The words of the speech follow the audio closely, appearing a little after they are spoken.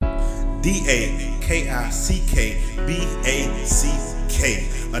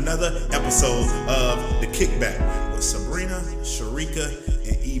DAKICKBACK. Another episode of The Kickback with Sabrina, Sharika,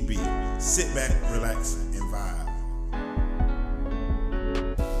 and EB. Sit back, relax, and vibe.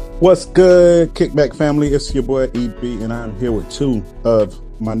 What's good, Kickback family? It's your boy EB, and I'm here with two of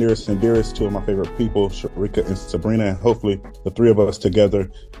my nearest and dearest, two of my favorite people, Sharika and Sabrina. And hopefully the three of us together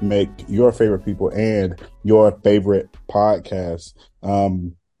make your favorite people and your favorite podcast.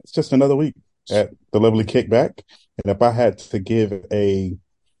 It's just another week at the lovely Kickback. And if I had to give a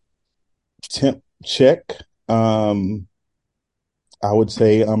temp check, I would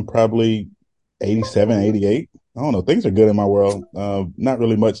say I'm probably 87, 88. I don't know. Things are good in my world. Not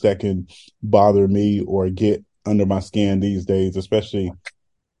really much that can bother me or get under my skin these days, especially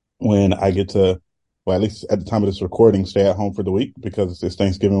when I get to, well, at least at the time of this recording, stay at home for the week because it's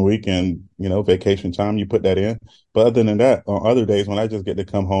Thanksgiving week and, you know, vacation time, you put that in. But other than that, on other days when I just get to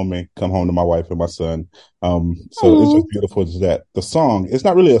come home to my wife and my son. So it's just beautiful that the song, it's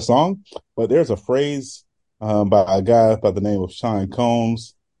not really a song, but there's a phrase by a guy by the name of Sean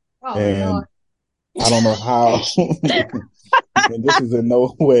Combs. Oh, and I don't know how, and this is in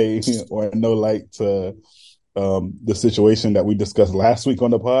no way or no light to the situation that we discussed last week on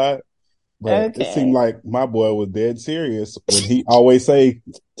the pod, but It seemed like my boy was dead serious when he always say,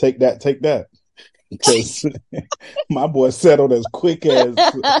 take that, because my boy settled as quick as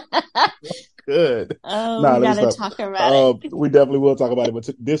good. We gotta talk about it. We definitely will talk about it, but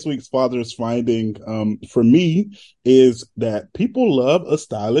this week's Father's Finding for me is that people love a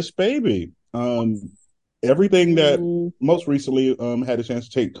stylish baby. Everything that most recently had a chance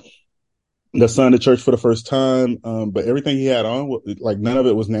to take the son to church for the first time, but everything he had on, like none of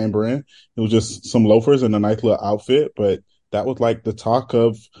it was name brand. It was just some loafers and a nice little outfit, but that was like the talk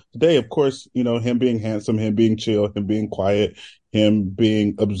of the day. Of course, you know, him being handsome, him being chill, him being quiet, him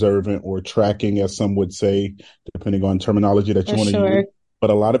being observant or tracking, as some would say, depending on terminology that you want to use. But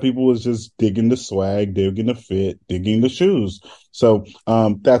a lot of people was just digging the swag, digging the fit, digging the shoes. So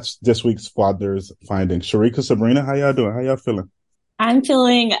that's this week's Father's Finding. Sharika, Sabrina, how y'all doing? How y'all feeling? I'm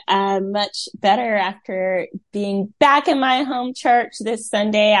feeling much better after being back in my home church this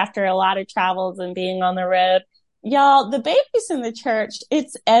Sunday after a lot of travels and being on the road. Y'all, the babies in the church,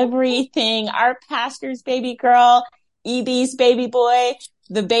 it's everything. Our pastor's baby girl, EB's baby boy,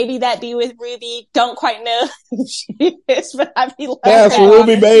 the baby that be with Ruby, don't quite know who she is, but I be like, that's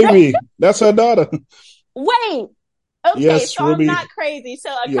Ruby baby. That's her daughter. Wait. Okay, yes, so Ruby. I'm not crazy. So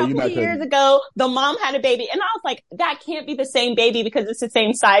a couple of years ago, the mom had a baby, and I was like, that can't be the same baby because it's the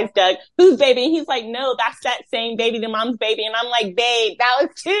same size, Doug. Whose baby? And he's like, no, that's that same baby, the mom's baby. And I'm like, babe, that was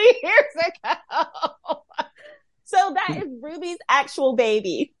 2 years ago. So that is Ruby's actual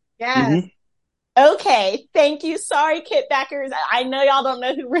baby. Yes. Mm-hmm. Okay, thank you. Sorry, Kitbackers. I know y'all don't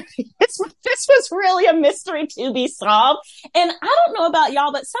know who Ruby is. This was really a mystery to be solved. And I don't know about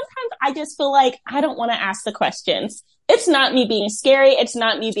y'all, but sometimes I just feel like I don't want to ask the questions. It's not me being scary. It's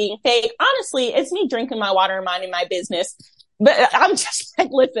not me being fake. Honestly, it's me drinking my water and minding my business. But I'm just like,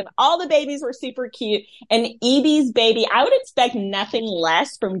 listen, all the babies were super cute. And EB's baby, I would expect nothing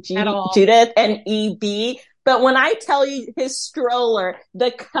less from Judith and EB. But when I tell you his stroller, the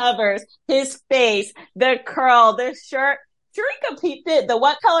covers, his face, the curl, the shirt, Sharika peeped it. The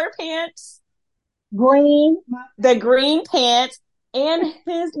what color pants? Green. The green pants and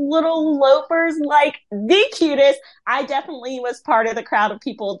his little loafers, like the cutest. I definitely was part of the crowd of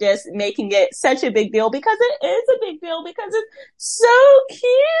people just making it such a big deal because it is a big deal because it's so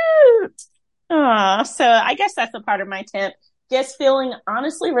cute. So I guess that's a part of my temp. Just feeling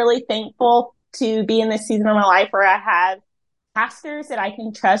honestly really thankful to be in this season of my life where I have pastors that I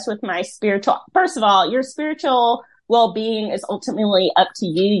can trust with my spiritual. First of all, your spiritual well-being is ultimately up to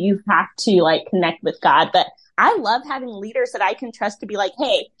you. You have to like connect with God. But I love having leaders that I can trust to be like,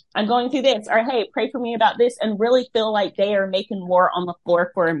 hey, I'm going through this, or hey, pray for me about this, and really feel like they are making war on the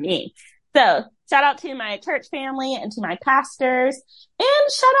floor for me. So shout out to my church family and to my pastors,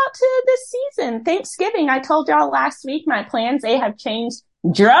 and shout out to this season, Thanksgiving. I told y'all last week my plans, they have changed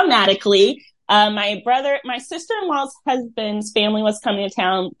dramatically. My sister-in-law's husband's family was coming to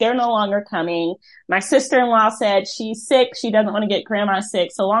town. They're no longer coming. My sister-in-law said she's sick. She doesn't want to get grandma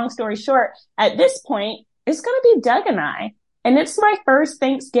sick. So long story short, at this point, it's going to be Doug and I. And it's my first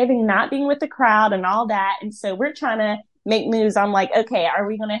Thanksgiving not being with the crowd and all that. And so we're trying to make moves. I'm like, okay, are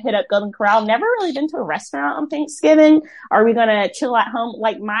we going to hit up Golden Corral? Never really been to a restaurant on Thanksgiving. Are we going to chill at home?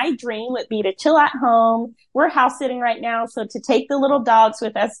 Like my dream would be to chill at home. We're house sitting right now. So to take the little dogs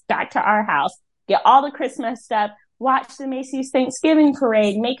with us back to our house, get all the Christmas stuff, watch the Macy's Thanksgiving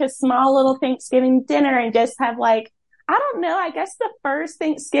parade, make a small little Thanksgiving dinner and just have like, I don't know. I guess the first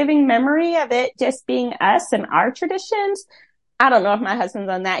Thanksgiving memory of it just being us and our traditions. I don't know if my husband's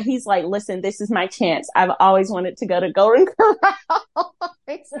on that. He's like, listen, this is my chance. I've always wanted to go to Golden Corral on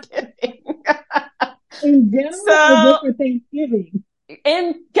Thanksgiving. In general, or just for Thanksgiving?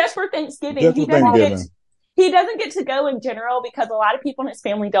 And just for Thanksgiving, Just for Thanksgiving. He doesn't get to go in general because a lot of people in his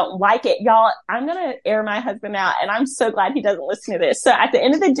family don't like it. Y'all, I'm going to air my husband out, and I'm so glad he doesn't listen to this. So at the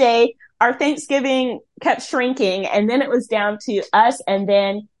end of the day, our Thanksgiving kept shrinking, and then it was down to us. And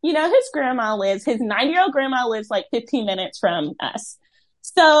then, his 90-year-old grandma lives like 15 minutes from us.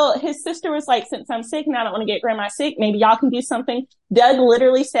 So his sister was like, since I'm sick and I don't want to get grandma sick, maybe y'all can do something. Doug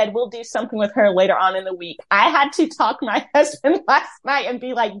literally said, we'll do something with her later on in the week. I had to talk my husband last night and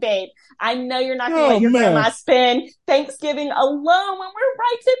be like, babe, I know you're not going to let your grandma spend Thanksgiving alone when we're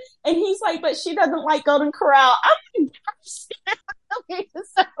right. And he's like, but she doesn't like Golden Corral. I'm like,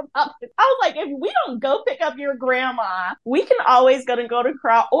 I was like, if we don't go pick up your grandma, we can always go to Golden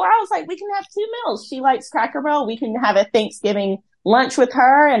Corral. Or I was like, we can have 2 meals. She likes Cracker Barrel. We can have a Thanksgiving lunch with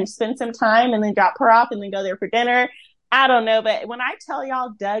her and spend some time and then drop her off and then go there for dinner. I don't know. But when I tell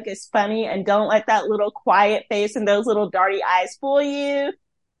y'all Doug is funny and don't let that little quiet face and those little darty eyes fool you,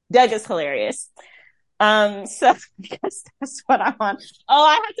 Doug is hilarious. So I guess that's what I'm on. Oh,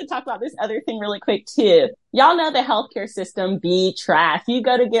 I have to talk about this other thing really quick too. Y'all know the healthcare system be trash. You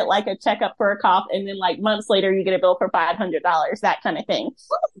go to get like a checkup for a cough and then like months later you get a bill for $500, that kind of thing.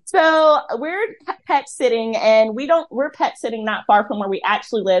 So we're pet sitting and we're pet sitting not far from where we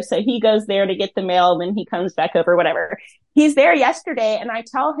actually live. So he goes there to get the mail and then he comes back over, whatever. He's there yesterday and I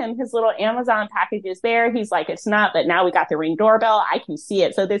tell him his little Amazon package is there. He's like, it's not, but now we got the Ring doorbell. I can see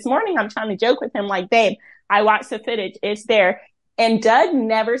it. So this morning I'm trying to joke with him like, babe, I watched the footage. It's there. And Doug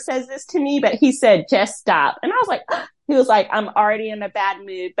never says this to me, but he said, just stop. And I was like, he was like, I'm already in a bad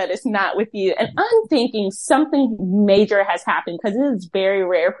mood, but it's not with you. And I'm thinking something major has happened because it is very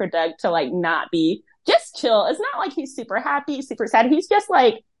rare for Doug to like not be just chill. It's not like he's super happy, super sad. He's just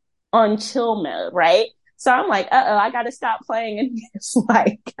like on chill mode, right? So I'm like, I got to stop playing. And he's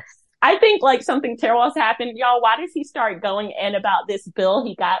like, I think like something terrible has happened. Y'all, why does he start going in about this bill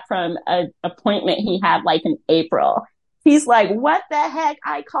he got from an appointment he had like in April? He's like, what the heck?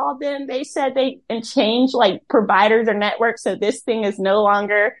 I called them. They said they and changed like providers or networks. So this thing is no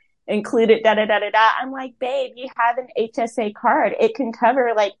longer included, I'm like, babe, you have an HSA card. It can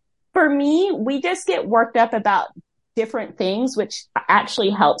cover like, for me, we just get worked up about different things, which actually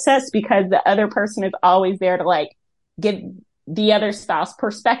helps us because the other person is always there to like give the other spouse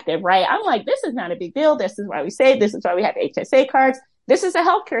perspective, right? I'm like, this is not a big deal. This is why we save. This is why we have HSA cards. This is a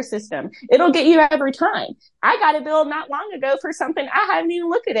healthcare system. It'll get you every time. I got a bill not long ago for something. I haven't even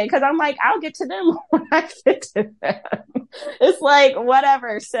looked at it because I'm like, I'll get to them when I get to them. It's like,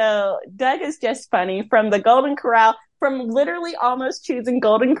 whatever. So Doug is just funny from the Golden Corral, from literally almost choosing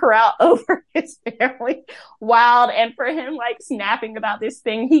Golden Corral over his family. Wild. And for him, like snapping about this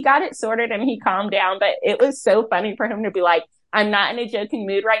thing, he got it sorted and he calmed down. But it was so funny for him to be like, I'm not in a joking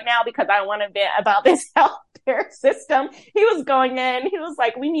mood right now because I want to vent about this healthcare system. He was going in. He was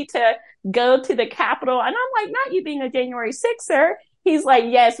like, we need to go to the Capitol. And I'm like, not you being a January 6er. He's like,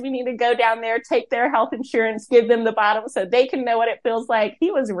 yes, we need to go down there, take their health insurance, give them the bottom so they can know what it feels like.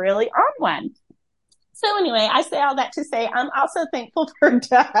 He was really on one. So anyway, I say all that to say I'm also thankful for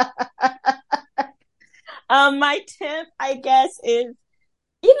Doug. My 10th, I guess, is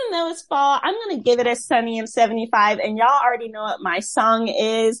even though it's fall, I'm going to give it a sunny and 75. And y'all already know what my song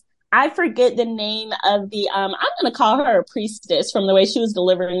is. I forget the name of the, I'm going to call her a priestess from the way she was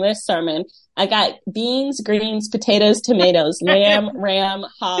delivering this sermon. I got beans, greens, potatoes, tomatoes, lamb, ram,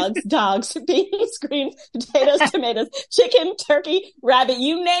 hogs, dogs, beans, greens, potatoes, tomatoes, chicken, turkey, rabbit,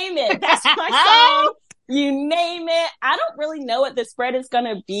 you name it. That's my song. You name it. I don't really know what the spread is going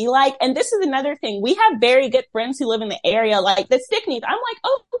to be like. And this is another thing. We have very good friends who live in the area, like the Stickneys. I'm like,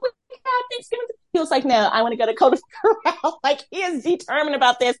 oh, we have Thanksgiving. He was like, no, I want to go to Golden Corral. Like, he is determined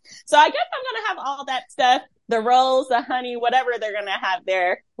about this. So I guess I'm going to have all that stuff. The rolls, the honey, whatever they're going to have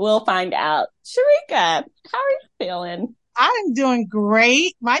there. We'll find out. Sharika, how are you feeling? I'm doing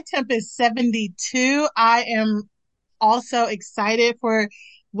great. My temp is 72. I am also excited for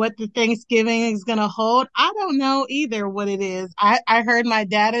what the Thanksgiving is going to hold. I don't know either what it is. I heard my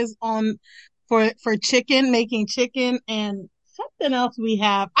dad is on for chicken, making chicken and something else we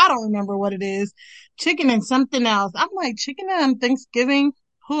have. I don't remember what it is. Chicken and something else. I'm like, chicken and Thanksgiving?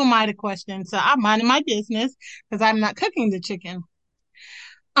 Who am I to question? So I'm minding my business because I'm not cooking the chicken.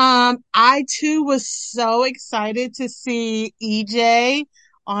 I too was so excited to see EJ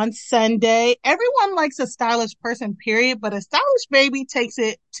on Sunday. Everyone likes a stylish person, period, but a stylish baby takes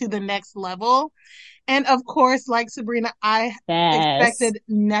it to the next level. And of course, like Sabrina, I expected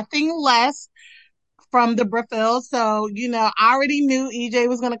nothing less from the Brafils. So, I already knew EJ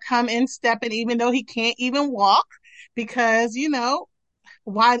was going to come in stepping, even though he can't even walk, because,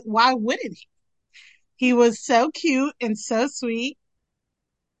 why wouldn't he? He was so cute and so sweet.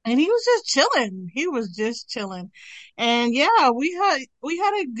 And he was just chilling. He was just chilling. And yeah, we had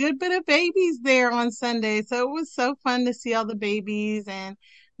a good bit of babies there on Sunday. So it was so fun to see all the babies and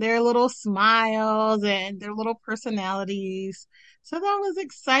their little smiles and their little personalities. So that was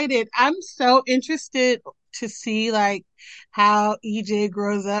excited. I'm so interested to see like how EJ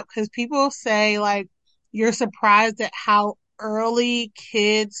grows up, because people say like you're surprised at how early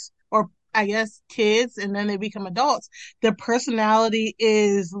kids, or I guess kids, and then they become adults, the personality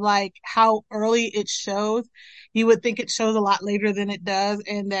is like how early it shows. You would think it shows a lot later than it does,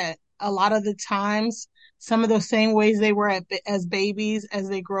 and that a lot of the times, some of those same ways they were as babies, as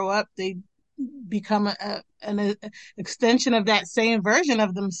they grow up, they become an extension of that same version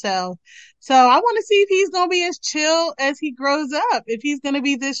of themselves. So I want to see if he's going to be as chill as he grows up. If he's going to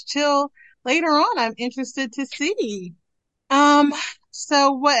be this chill later on, I'm interested to see.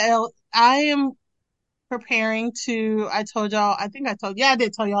 So what else? I am preparing to, I did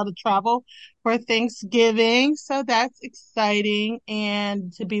tell y'all to travel for Thanksgiving. So that's exciting,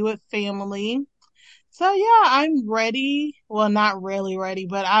 and to be with family. So yeah, I'm ready. Well, not really ready,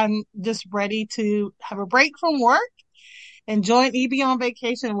 but I'm just ready to have a break from work and join EB on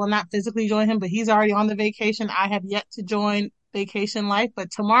vacation. Well, not physically join him, but he's already on the vacation. I have yet to join vacation life, but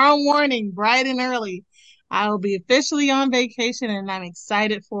tomorrow morning, bright and early, I will be officially on vacation, and I'm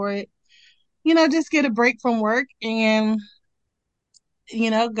excited for it. Just get a break from work and,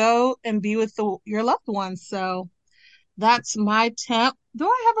 go and be with your loved ones. So that's my temp. Do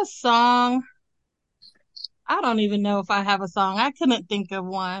I have a song? I don't even know if I have a song. I couldn't think of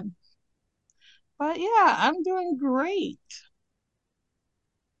one. But yeah, I'm doing great.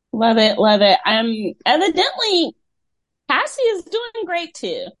 Love it, love it. Evidently Cassie is doing great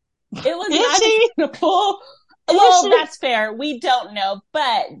too. It was not even a full. Well, that's fair. We don't know,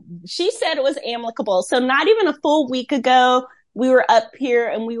 but she said it was amicable. So not even a full week ago, we were up here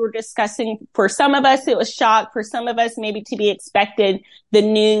and we were discussing, for some of us, it was shock. For some of us, maybe to be expected, the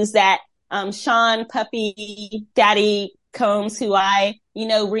news that Sean Puffy Daddy Combs, who I,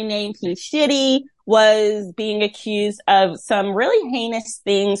 renamed P. Shitty, was being accused of some really heinous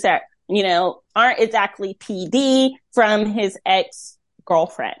things that, aren't exactly PD from his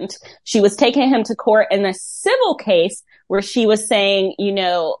ex-girlfriend. She was taking him to court in a civil case where she was saying,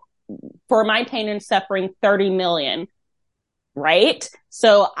 for my pain and suffering, 30 million. Right?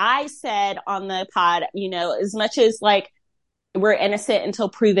 So I said on the pod, as much as like we're innocent until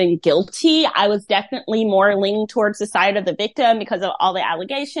proven guilty, I was definitely more leaning towards the side of the victim because of all the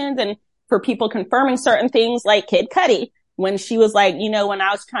allegations, and for people confirming certain things like Kid Cudi, when she was like, when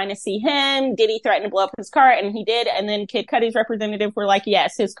I was trying to see him, did he threaten to blow up his car? And he did. And then Kid Cudi's representative were like,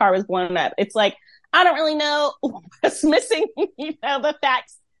 yes, his car was blown up. It's like, I don't really know what's missing. The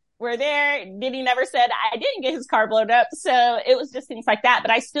facts were there. Diddy never said I didn't get his car blown up. So it was just things like that.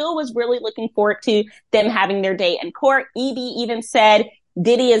 But I still was really looking forward to them having their day in court. EB even said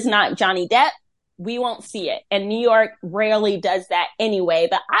Diddy is not Johnny Depp. We won't see it. And New York rarely does that anyway.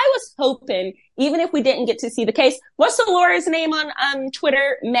 But I was hoping, even if we didn't get to see the case, what's the lawyer's name on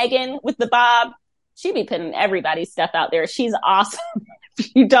Twitter? Megan with the bob. She be putting everybody's stuff out there. She's awesome. If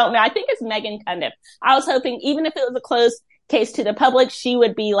you don't know, I think it's Megan Cundiff. I was hoping, even if it was a closed case to the public, she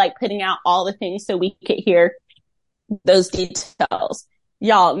would be like putting out all the things so we could hear those details.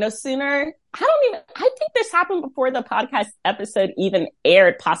 Y'all, no sooner, I think this happened before the podcast episode even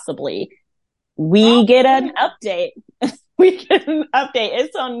aired, possibly. We get an update.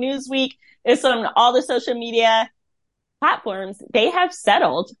 It's on Newsweek. It's on all the social media platforms. They have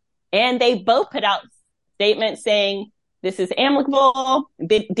settled, and they both put out statements saying this is amicable.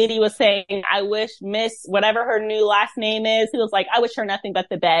 Diddy was saying, I wish Miss whatever her new last name is. He was like, I wish her nothing but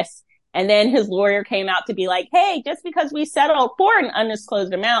the best. And then his lawyer came out to be like, hey, just because we settled for an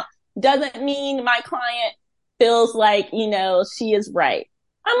undisclosed amount doesn't mean my client feels like, she is right.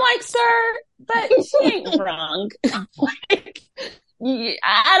 I'm like, sir, but she ain't wrong.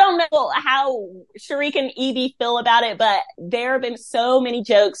 I don't know how Sharika and Evie feel about it, but there have been so many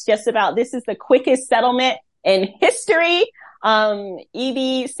jokes just about this is the quickest settlement in history.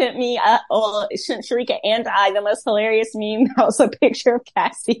 Evie sent me, Sharika and I, the most hilarious meme. That was a picture of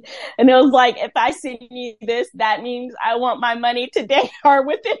Cassie. And it was like, if I send you this, that means I want my money today or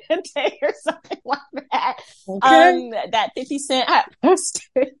within a day or something like that. Okay. That 50 Cent I posted.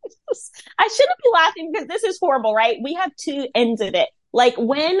 I shouldn't be laughing because this is horrible, right? We have two ends of it. Like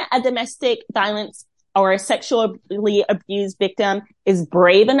when a domestic violence or a sexually abused victim is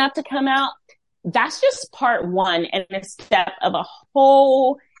brave enough to come out, that's just part one and a step of a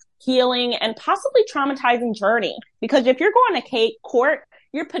whole healing and possibly traumatizing journey. Because if you're going to court,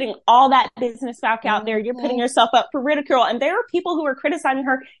 you're putting all that business back out there. You're putting yourself up for ridicule. And there are people who are criticizing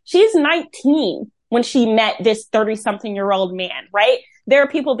her. She's 19 when she met this 30-something-year-old man, right? There are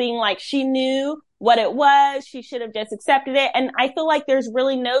people being like, she knew what it was. She should have just accepted it. And I feel like there's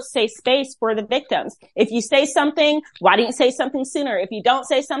really no safe space for the victims. If you say something, why didn't you say something sooner? If you don't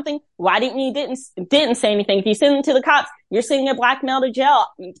say something, why didn't say anything? If you send them to the cops, you're sending a black man to jail.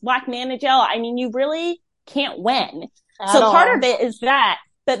 I mean, you really can't win. So part of it is that,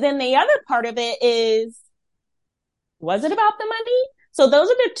 but then the other part of it is, was it about the money? So those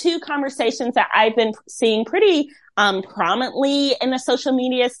are the two conversations that I've been seeing pretty prominently in the social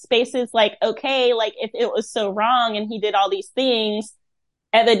media spaces. Like, okay, like if it was so wrong and he did all these things,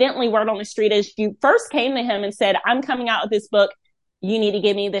 evidently word on the street is you first came to him and said, I'm coming out with this book. You need to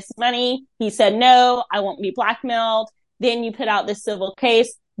give me this money. He said, no, I won't be blackmailed. Then you put out this civil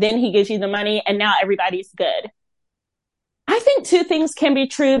case. Then he gives you the money and now everybody's good. I think two things can be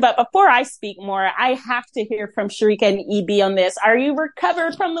true, but before I speak more, I have to hear from Sharika and EB on this. Are you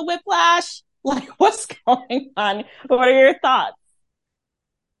recovered from the whiplash? Like, what's going on? What are your thoughts?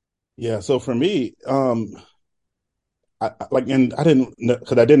 Yeah, so for me, I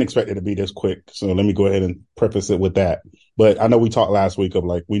didn't expect it to be this quick. So let me go ahead and preface it with that. But I know we talked last week of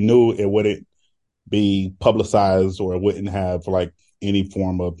like, we knew it wouldn't be publicized or it wouldn't have like any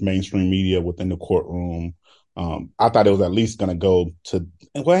form of mainstream media within the courtroom. I thought it was at least going to go to,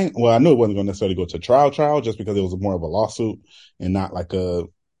 well, I knew it wasn't going to necessarily go to trial just because it was more of a lawsuit and not like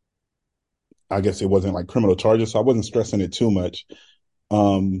I guess it wasn't like criminal charges. So I wasn't stressing it too much.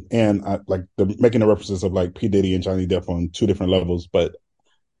 And I like making the references of like P. Diddy and Johnny Depp on two different levels, but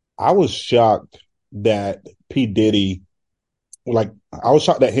I was shocked that P. Diddy, like, I was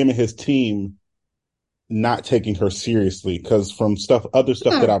shocked that him and his team not taking her seriously. Cause from other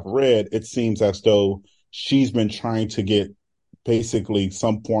stuff that I've read, it seems as though she's been trying to get basically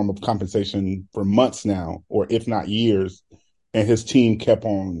some form of compensation for months now, or if not years. And his team kept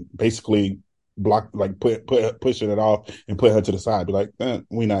on basically pushing it off and put her to the side. Be like,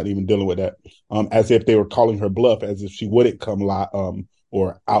 we're not even dealing with that. As if they were calling her bluff, as if she wouldn't come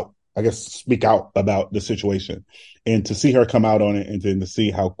or out, I guess, speak out about the situation. And to see her come out on it and then to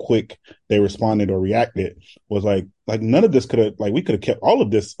see how quick they responded or reacted was like none of this we could have kept all of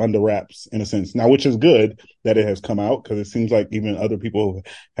this under wraps in a sense now, which is good that it has come out because it seems like even other people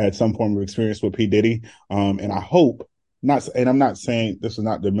had some form of experience with P. Diddy. And I hope and I'm not saying this is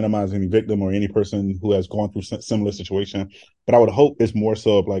not to minimize any victim or any person who has gone through similar situation, but I would hope it's more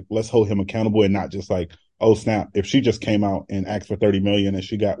so of like, let's hold him accountable and not just like, oh snap, if she just came out and asked for 30 million and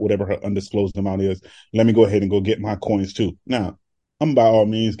she got whatever her undisclosed amount is, let me go ahead and go get my coins too. Now, I'm by all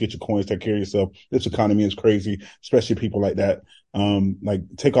means, get your coins, take care of yourself. This economy is crazy, especially people like that. Like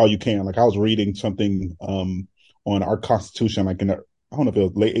take all you can. Like I was reading something on our Constitution, like I don't know if it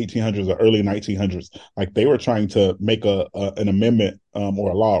was late 1800s or early 1900s. Like they were trying to make an amendment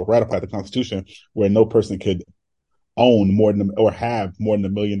or a law, ratify the Constitution where no person could own more than or have more than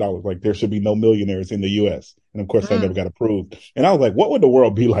 $1 million. Like there should be no millionaires in the U.S. And of course, that never got approved. And I was like, what would the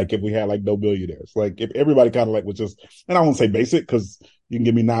world be like if we had like no millionaires? Like if everybody kind of like was just, and I won't say basic because you can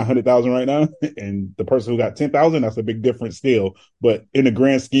give me 900,000 right now, and the person who got 10,000, that's a big difference still. But in the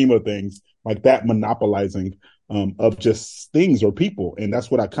grand scheme of things, like that monopolizing of just things or people. And that's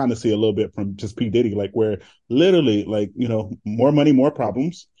what I kind of see a little bit from just P. Diddy, like where literally like, more money, more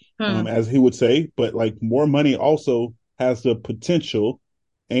problems, as he would say, but like more money also has the potential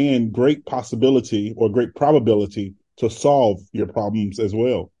and great possibility or great probability to solve your problems as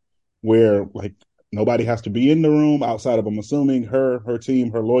well, where like nobody has to be in the room outside of, I'm assuming, her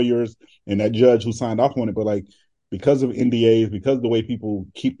team, her lawyers, and that judge who signed off on it. But like because of NDAs, because of the way people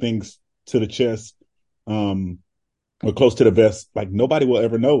keep things to the chest, or close to the vest, like nobody will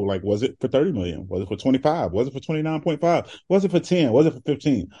ever know, like, was it for 30 million? Was it for 25? Was it for 29.5? Was it for 10? Was it for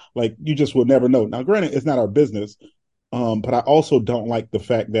 15? Like, you just will never know. Now, granted, it's not our business. But I also don't like the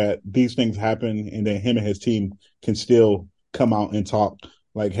fact that these things happen and then him and his team can still come out and talk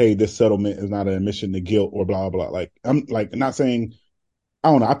like, hey, this settlement is not an admission to guilt or blah, blah. Like, I'm like not saying,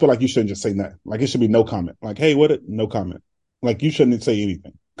 I don't know. I feel like you shouldn't just say nothing. Like, it should be no comment. Like, hey, no comment. Like, you shouldn't say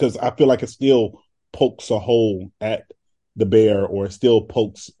anything because I feel like it still pokes a hole at the bear or still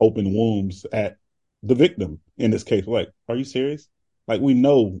pokes open wounds at the victim in this case. Like, are you serious? Like, we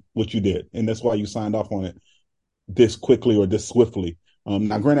know what you did, and that's why you signed off on it this quickly or this swiftly.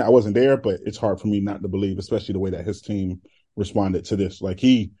 Now, granted, I wasn't there, but it's hard for me not to believe, especially the way that his team responded to this. Like,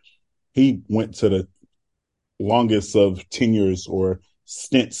 he went to longest of tenures or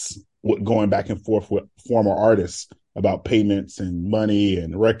stints going back and forth with former artists about payments and money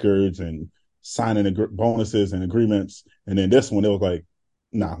and records and signing bonuses and agreements. And then this one, it was like,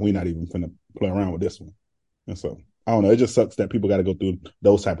 nah, we're not even finna play around with this one. And so, I don't know. It just sucks that people got to go through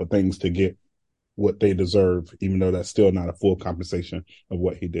those type of things to get what they deserve, even though that's still not a full compensation of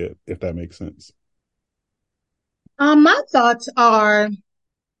what he did, if that makes sense. My thoughts are,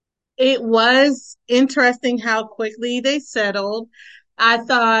 it was interesting how quickly they settled. I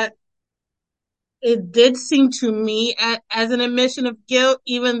thought it did seem to me as an admission of guilt,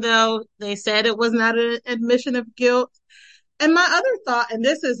 even though they said it was not an admission of guilt. And my other thought, and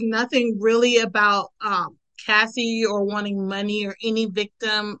this is nothing really about Cassie or wanting money or any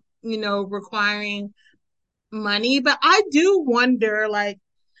victim, requiring money, but I do wonder, like,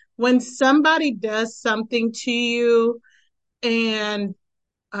 when somebody does something to you, and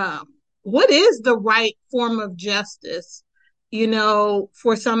what is the right form of justice,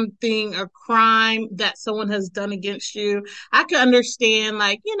 for something, a crime that someone has done against you? I can understand,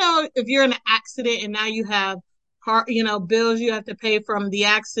 like, if you're in an accident and now you have bills you have to pay from the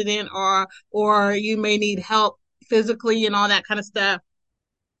accident, or you may need help physically and all that kind of stuff.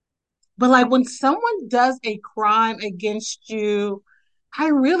 But like, when someone does a crime against you, I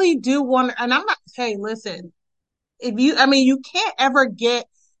really do wonder, and I'm not, hey, listen, you can't ever get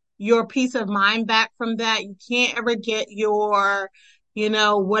your peace of mind back from that. You can't ever get your,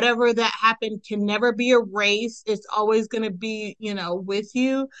 whatever that happened can never be erased. It's always going to be, with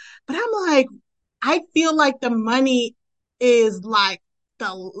you. But I'm like, I feel like the money is like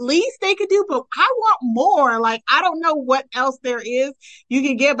the least they could do, but I want more. Like, I don't know what else there is you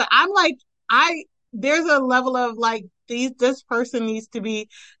can get, but I'm like, there's a level of like, this person needs to be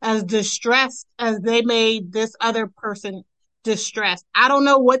as distressed as they made this other person distressed. I don't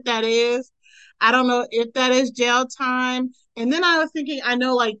know what that is. I don't know if that is jail time. And then I was thinking, I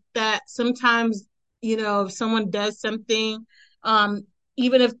know like that sometimes, if someone does something,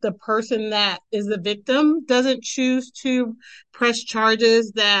 even if the person that is the victim doesn't choose to press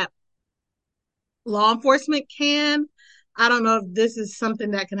charges, that law enforcement can. I don't know if this is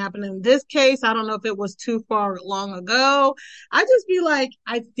something that can happen in this case. I don't know if it was too far long ago. I just be like,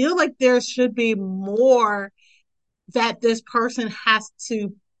 I feel like there should be more that this person has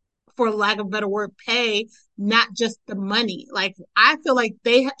to, for lack of a better word, pay, not just the money. Like, I feel like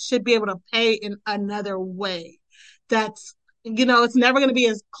they should be able to pay in another way. That's, it's never going to be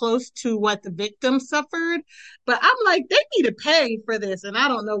as close to what the victim suffered, but I'm like, they need to pay for this. And I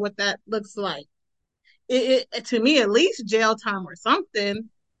don't know what that looks like. It to me, at least jail time or something.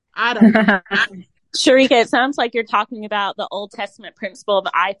 I don't know. Sharika, it sounds like you're talking about the Old Testament principle of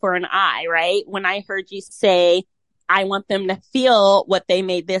eye for an eye, right? When I heard you say, I want them to feel what they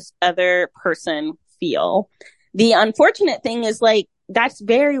made this other person feel. The unfortunate thing is, like, that's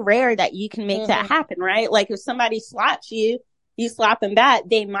very rare that you can make that happen, right? Like, if somebody slaps you, you slap them back,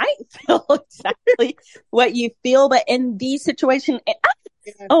 they might feel exactly what you feel. But in these situations,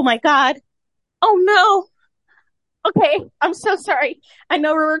 oh my God. Oh no. Okay. I'm so sorry. I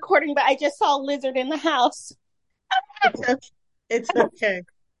know we're recording, but I just saw a lizard in the house. It's okay.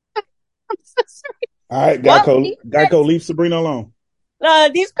 I'm so sorry. All right, Geico, leave Sabrina alone.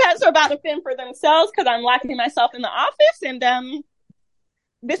 These pets are about to fend for themselves because I'm locking myself in the office, and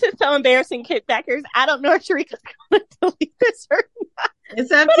this is so embarrassing, Kickbackers. I don't know if Sharika's going to delete this or not.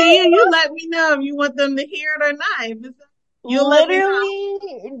 It's up to you. You let me know if you want them to hear it or not. You literally,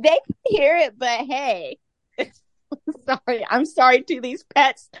 they can hear it, but hey, I'm sorry to these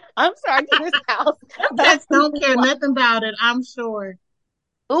pets. I'm sorry to this house. Pets don't care nothing about it, I'm sure.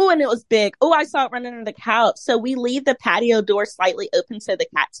 Oh, and it was big. Oh, I saw it running under the couch. So we leave the patio door slightly open so the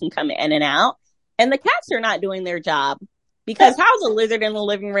cats can come in and out. And the cats are not doing their job because how's a lizard in the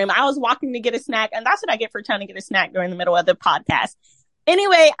living room? I was walking to get a snack, and that's what I get for trying to get a snack during the middle of the podcast.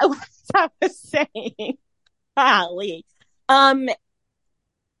 Anyway, what I was saying, golly.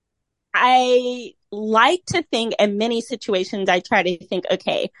 I like to think in many situations, I try to think,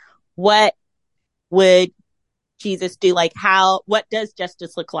 okay, what would Jesus do? Like, what does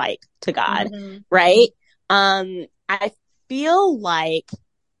justice look like to God? Mm-hmm. Right? I feel like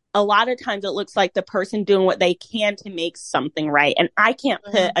a lot of times it looks like the person doing what they can to make something right. And I can't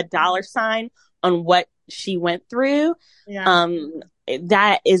put a dollar sign on what she went through. Yeah.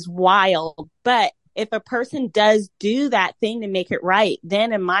 That is wild. But if a person does do that thing to make it right,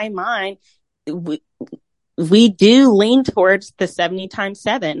 then in my mind, we do lean towards the 70 times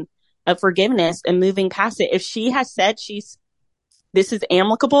 7 of forgiveness and moving past it. If she has said this is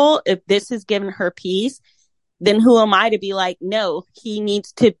amicable, if this has given her peace, then who am I to be like, no, he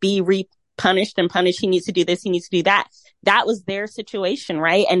needs to be punished and punished. He needs to do this. He needs to do that. That was their situation,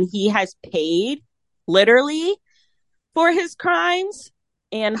 right? And he has paid literally for his crimes.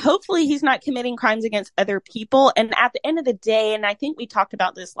 And hopefully he's not committing crimes against other people. And at the end of the day, and I think we talked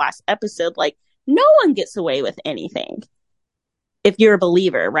about this last episode, like, no one gets away with anything. If you're a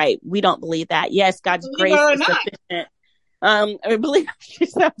believer, right? We don't believe that. Yes, God's grace is sufficient. I believe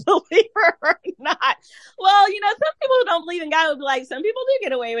she's a believer or not. Well, some people who don't believe in God will be like, some people do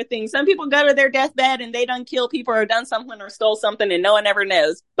get away with things. Some people go to their deathbed and they done kill people or done something or stole something and no one ever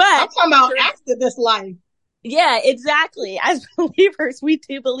knows. But I'm talking about after this life. Yeah, exactly. As believers, we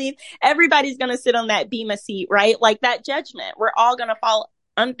do believe everybody's going to sit on that bema seat, right? Like that judgment. We're all going to fall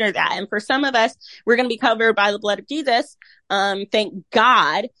under that. And for some of us, we're going to be covered by the blood of Jesus. Thank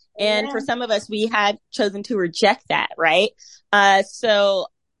God. And for some of us, we have chosen to reject that, right? So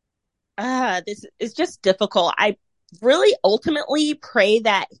this is just difficult. I really ultimately pray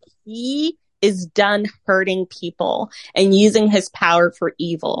that he is done hurting people and using his power for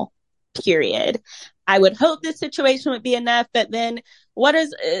evil, period. I would hope this situation would be enough, but then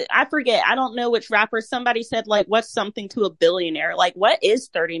I forget, I don't know which rapper, somebody said, like, what's something to a billionaire? Like, what is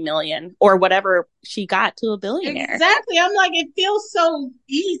 30 million or whatever she got to a billionaire? Exactly. I'm like, it feels so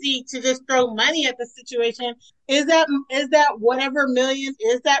easy to just throw money at the situation. Is that whatever millions,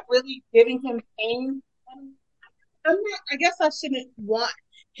 is that really giving him pain? I guess I shouldn't want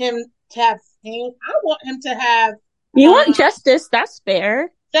him to have pain. I want him to have. You want justice. That's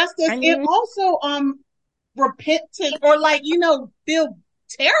fair. Justice, and also repentant or feel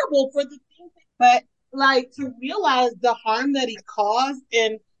terrible for the things, but like to realize the harm that he caused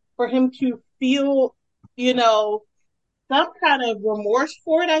and for him to feel, some kind of remorse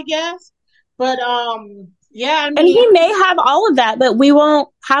for it, I guess. But yeah, and he may have all of that, but we won't.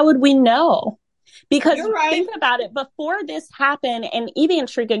 How would we know? Because think about it, before this happened, and Evie and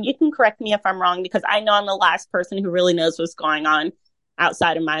Shrika, you can correct me if I'm wrong, because I know I'm the last person who really knows what's going on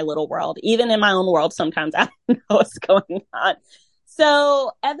outside of my little world. Even in my own world, sometimes I don't know what's going on.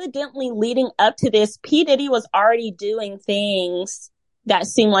 So evidently leading up to this, P. Diddy was already doing things that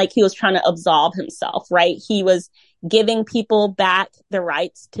seemed like he was trying to absolve himself, right? He was giving people back the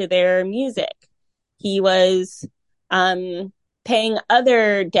rights to their music. He was paying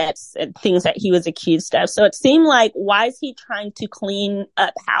other debts and things that he was accused of. So it seemed like, why is he trying to clean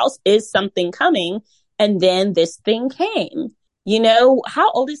up house? Is something coming? And then this thing came.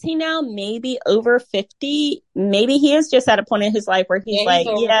 How old is he now? Maybe over 50. Maybe he is just at a point in his life where he's like,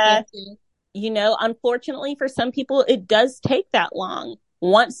 50. Unfortunately for some people, it does take that long.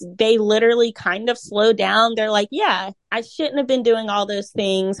 Once they literally kind of slow down, they're like, yeah, I shouldn't have been doing all those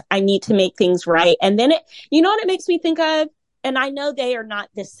things. I need to make things right. And then what it makes me think of? And I know they are not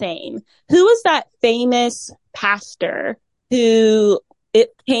the same. Who was that famous pastor who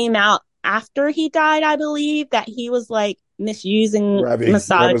it came out after he died, I believe, that he was like misusing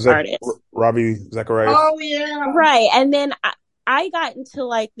massage artists? Ravi Zacharias. Oh, yeah. Right. And then I got into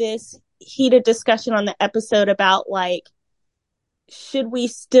like this heated discussion on the episode about like, should we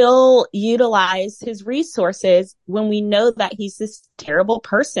still utilize his resources when we know that he's this terrible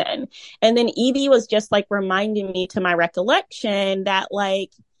person? And then Evie was just like reminding me to my recollection that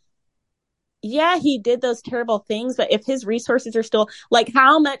like, yeah, he did those terrible things, but if his resources are still like,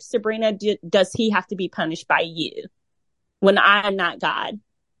 how much, Sabrina, does he have to be punished by you when I'm not God?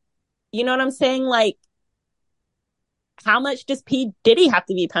 You know what I'm saying? Like, how much does P. Diddy have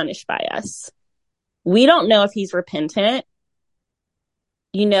to be punished by us? We don't know if he's repentant.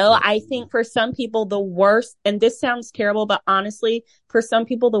 I think for some people, the worst, and this sounds terrible, but honestly, for some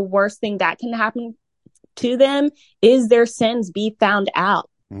people, the worst thing that can happen to them is their sins be found out.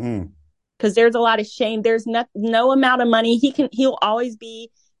 Because there's a lot of shame. There's no amount of money. He'll always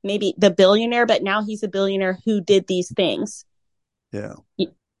be maybe the billionaire, but now he's a billionaire who did these things. Yeah.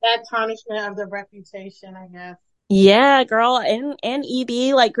 That tarnishment of the reputation, I guess. Yeah, girl. And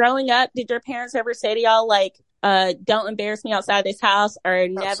EB, like growing up, did your parents ever say to y'all, like, don't embarrass me outside this house, or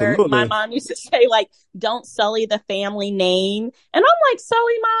never? Absolutely. My mom used to say, like, don't sully the family name. And I'm like,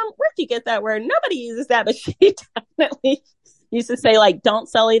 sully, Mom? Where'd you get that word? Nobody uses that, but she definitely used to say, like, don't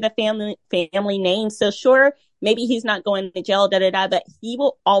sully the family name. So sure, maybe he's not going to jail, but he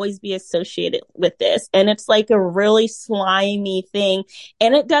will always be associated with this. And it's like a really slimy thing.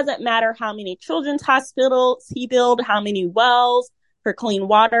 And it doesn't matter how many children's hospitals he built, how many wells for clean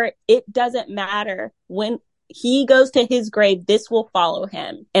water. It doesn't matter. When he goes to his grave, this will follow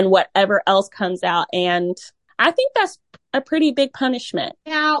him and whatever else comes out. And I think that's a pretty big punishment.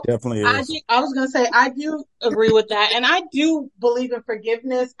 Now, definitely is. I was going to say, I do agree with that. And I do believe in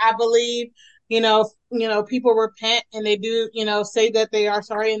forgiveness. I believe, people repent and they do, say that they are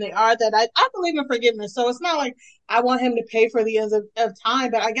sorry and they are that. I believe in forgiveness. So it's not like I want him to pay for the ends of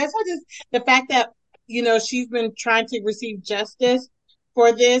time, but I guess the fact that, she's been trying to receive justice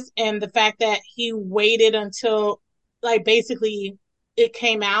for this and the fact that he waited until like basically it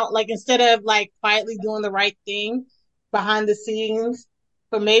came out, like instead of like quietly doing the right thing behind the scenes,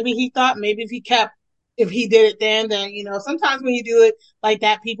 but maybe he thought maybe if he did it then, sometimes when you do it like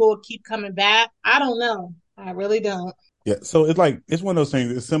that, people will keep coming back. I don't know. I really don't. Yeah. So it's one of those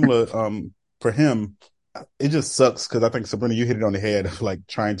things. It's similar, for him. It just sucks because I think, Sabrina, you hit it on the head of like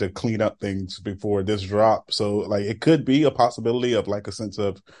trying to clean up things before this drop. So like it could be a possibility of like a sense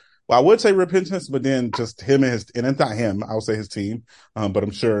of, well, I would say repentance, but then just him and it's not him, I'll say his team. But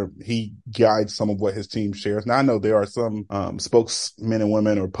I'm sure he guides some of what his team shares. Now I know there are some spokesmen and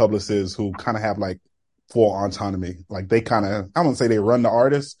women or publicists who kind of have like full autonomy. Like they kind of, I wouldn't say they run the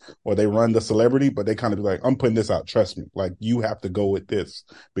artist or they run the celebrity, but they kind of be like, I'm putting this out. Trust me. Like you have to go with this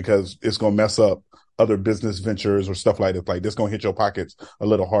because it's going to mess up other business ventures or stuff like that. Like this going to hit your pockets a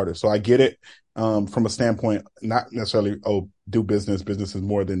little harder. So I get it from a standpoint, not necessarily, do business. Business is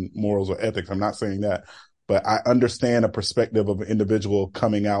more than morals or ethics. I'm not saying that, but I understand a perspective of an individual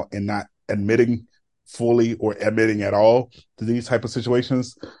coming out and not admitting fully or admitting at all to these type of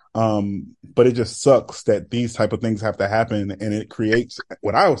situations. But it just sucks that these type of things have to happen, and it creates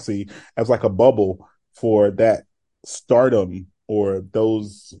what I would see as like a bubble for that stardom or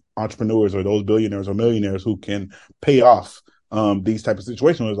those entrepreneurs or those billionaires or millionaires who can pay off these type of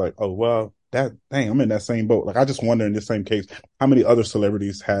situations. It's like, oh, well, I'm in that same boat. Like, I just wonder in this same case, how many other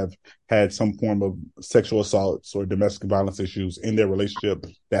celebrities have had some form of sexual assaults or domestic violence issues in their relationship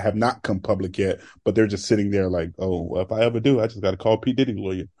that have not come public yet, but they're just sitting there like, oh, well, if I ever do, I just got to call P. Diddy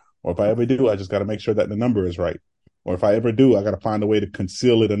lawyer. Or if I ever do, I just got to make sure that the number is right. Or if I ever do, I got to find a way to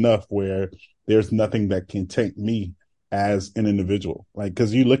conceal it enough where there's nothing that can take me as an individual. Like,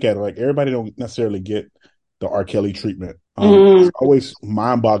 cause you look at it, like everybody don't necessarily get the R. Kelly treatment. It's always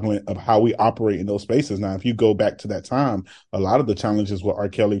mind-boggling of how we operate in those spaces. Now, if you go back to that time, a lot of the challenges with R.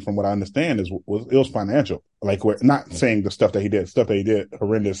 Kelly, from what I understand, it was financial. Like, we're not saying the stuff that he did,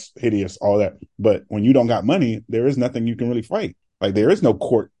 horrendous, hideous, all that. But when you don't got money, there is nothing you can really fight. Like, there is no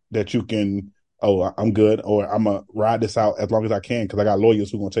court that you can, I'm good, or I'm going to ride this out as long as I can because I got lawyers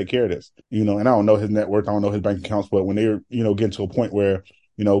who are going to take care of this. And I don't know his net worth, I don't know his bank accounts, but when they're, getting to a point where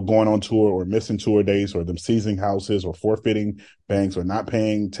going on tour or missing tour days or them seizing houses or forfeiting banks or not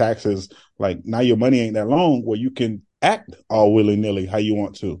paying taxes, like now your money ain't that long where you can act all willy-nilly how you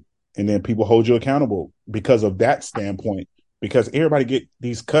want to. And then people hold you accountable because of that standpoint, because everybody get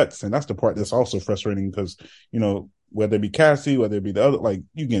these cuts. And that's the part that's also frustrating because, whether it be Cassie, whether it be the other, like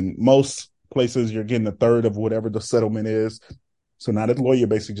most places you're getting a third of whatever the settlement is. So now the lawyer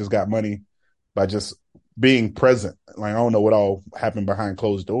basically just got money by just being present. Like, I don't know what all happened behind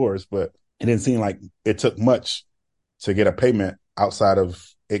closed doors, but it didn't seem like it took much to get a payment outside of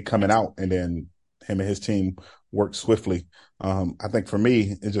it coming out. And then him and his team worked swiftly. I think for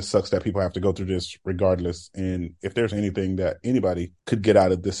me, it just sucks that people have to go through this regardless. And if there's anything that anybody could get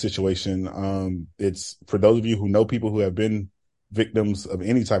out of this situation, it's for those of you who know people who have been victims of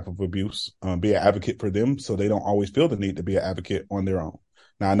any type of abuse, be an advocate for them so they don't always feel the need to be an advocate on their own.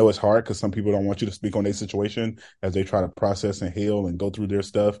 Now, I know it's hard because some people don't want you to speak on their situation as they try to process and heal and go through their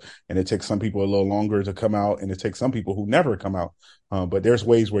stuff. And it takes some people a little longer to come out, and it takes some people who never come out. But there's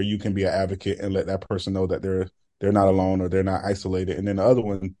ways where you can be an advocate and let that person know that they're not alone or they're not isolated. And then the other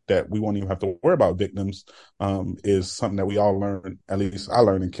one that we won't even have to worry about victims is something that we all learn. At least I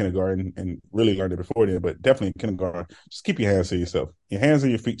learned in kindergarten and really learned it before then, but definitely in kindergarten. Just keep your hands to yourself, your hands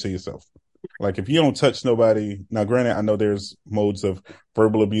and your feet to yourself. Like, if you don't touch nobody, now granted, I know there's modes of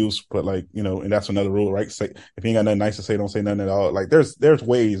verbal abuse, but and that's another rule, right? Say, if you ain't got nothing nice to say, don't say nothing at all. Like, there's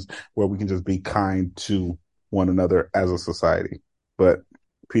ways where we can just be kind to one another as a society. But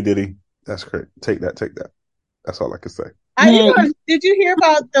P. Diddy, that's great. Take that. That's all I can say. Did you hear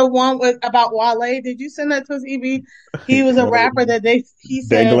about the one about Wale? Did you send that to us, EB? He was a rapper that he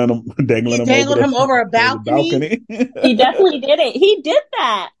said dangled him over a balcony. He definitely did it. He did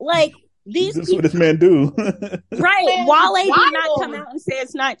that. Like, this is what this man do. Right. Wale did not come out and say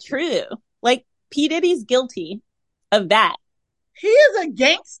it's not true. Like, P. Diddy's guilty of that. He is a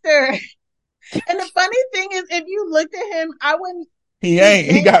gangster. And the funny thing is, if you looked at him, I wouldn't. He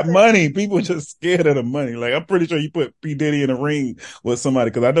ain't. He got money. People just scared of the money. Like, I'm pretty sure you put P. Diddy in a ring with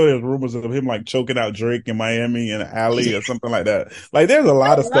somebody, because I know there's rumors of him like choking out Drake in Miami in an alley or something like that. Like, there's a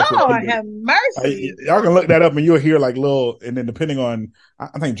lot of stuff. Lord have mercy. Y'all can look that up and you'll hear like little, and then depending on,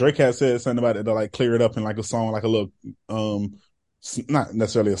 I think Drake has said something about it to like clear it up in like a song, like a little not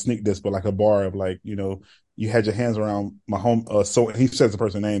necessarily a sneak diss, but like a bar of like, you had your hands around my home, so he says the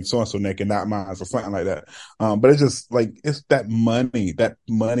person's name, so and so neck and not mine, or something like that. But it's just like, it's that money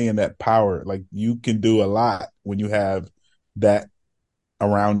and that power. Like, you can do a lot when you have that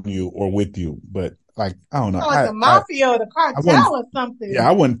around you or with you. But like, I don't know, like the mafia or the cartel or something. Yeah,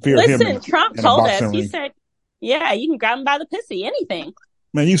 I wouldn't fear him. Listen, Trump told us. He said, "Yeah, you can grab him by the pussy, anything."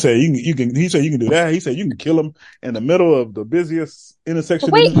 Man, you say you can. He said you can do that. He said you can kill him in the middle of the busiest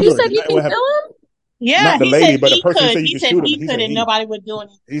intersection. Wait, in New he York. said you can kill him? Yeah, not the he lady, said but the he person could. said you can shoot him. He could, and nobody would do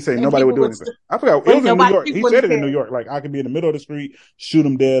anything. He said nobody would do anything. I forgot. It was in New York. He said it in New York. Like, I could be in the middle of the street, shoot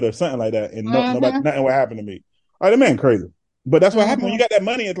him dead or something like that, and nothing would happen to me. Like, the man crazy. But that's what happened when you got that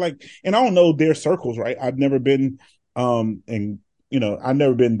money. It's like, and I don't know their circles, right? I've never been, and I've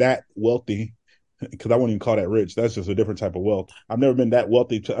never been that wealthy, because I wouldn't even call that rich. That's just a different type of wealth. I've never been that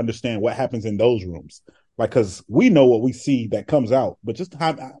wealthy to understand what happens in those rooms. Like, because we know what we see that comes out, but just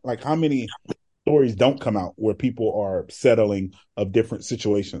how many stories don't come out where people are settling of different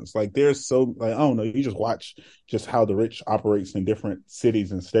situations. Like, there's so, like, I don't know, you just watch just how the rich operates in different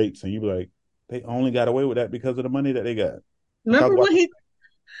cities and states, and you be like, they only got away with that because of the money that they got. Remember when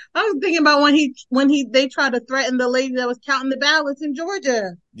I was thinking about when they tried to threaten the lady that was counting the ballots in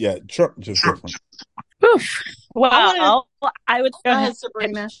Georgia. Yeah, Trump just different. Oof. Well, I would go ahead,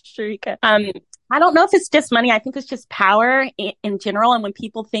 Sabrina. Sharika. I don't know if it's just money. I think it's just power in general. And when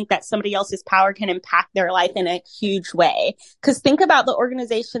people think that somebody else's power can impact their life in a huge way. Because think about the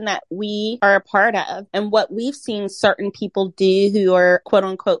organization that we are a part of and what we've seen certain people do who are quote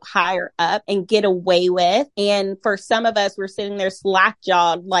unquote higher up and get away with. And for some of us, we're sitting there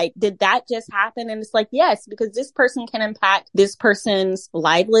slack-jawed, like, did that just happen? And it's like, yes, because this person can impact this person's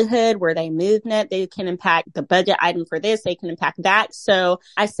livelihood, where they move net. They can impact the budget item for this. They can impact that. So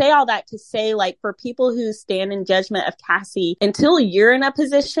I say all that to say, like, for people who stand in judgment of Cassie, until you're in a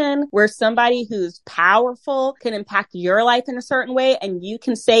position where somebody who's powerful can impact your life in a certain way, and you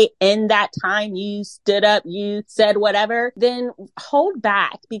can say in that time you stood up, you said whatever, then hold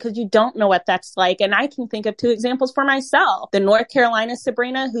back, because you don't know what that's like. And I can think of 2 examples for myself. The North Carolina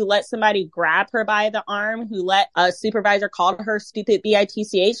Sabrina, who let somebody grab her by the arm, who let a supervisor call her stupid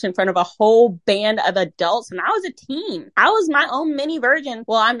bitch in front of a whole band of adults. And I was a teen. I was my own mini version.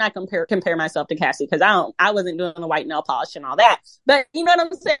 Well, I'm not compare myself to Cassie, because I wasn't doing the white nail polish and all that. But you know what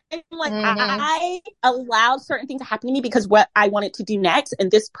I'm saying? Like, I allowed certain things to happen to me because what I wanted to do next, and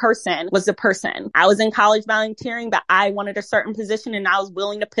this person was the person. I was in college volunteering, but I wanted a certain position, and I was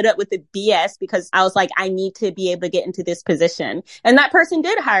willing to put up with the BS because I was like, I need to be able to get into this position. And that person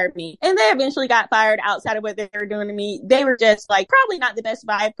did hire me, and they eventually got fired outside of what they were doing to me. They were just like probably not the best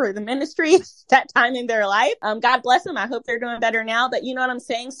vibe for the ministry that time in their life. God bless them. I hope they're doing better now, but you know what I'm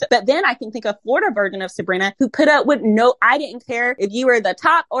saying? So, but then I can think of Florida version of Sabrina, who put up with I didn't care if you were the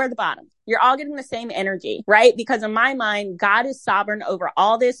top or the bottom. You're all getting the same energy, right? Because in my mind, God is sovereign over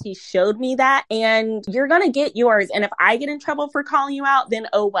all this. He showed me that, and you're going to get yours. And if I get in trouble for calling you out, then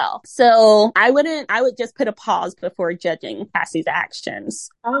oh well. So I would just put a pause before judging Cassie's actions.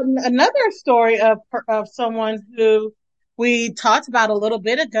 Another story of someone who we talked about a little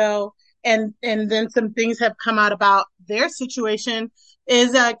bit ago, and then some things have come out about their situation,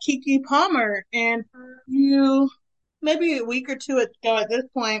 is Keke Palmer. And maybe a week or 2 ago at this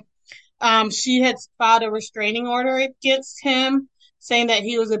point, she had filed a restraining order against him, saying that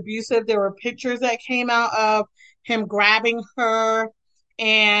he was abusive. There were pictures that came out of him grabbing her.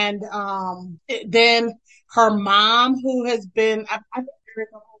 And then her mom, who has been, I think there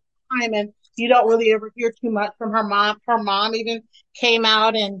the whole time, and you don't really ever hear too much from her mom. Her mom even came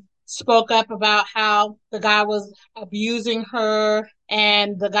out and spoke up about how the guy was abusing her,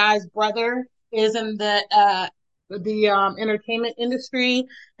 and the guy's brother is in the entertainment industry,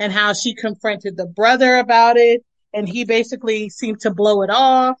 and how she confronted the brother about it, and he basically seemed to blow it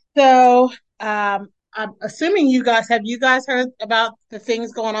off. So I'm assuming you guys heard about the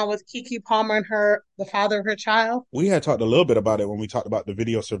things going on with Keke Palmer and the father of her child? We had talked a little bit about it when we talked about the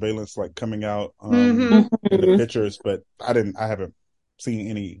video surveillance, like, coming out and the pictures, but I haven't seen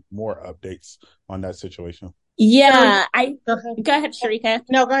any more updates on that situation. Yeah, go ahead, Sharika.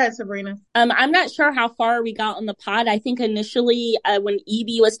 No, go ahead, Sabrina. I'm not sure how far we got on the pod. I think initially when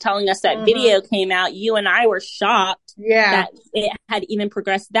EB was telling us that video came out, you and I were shocked that it had even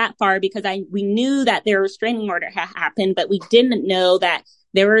progressed that far, because we knew that their restraining order had happened, but we didn't know that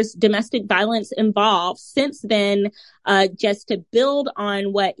there was domestic violence involved. Since then, just to build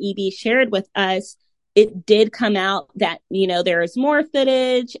on what EB shared with us, it did come out that, there is more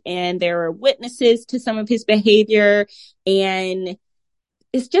footage and there are witnesses to some of his behavior. And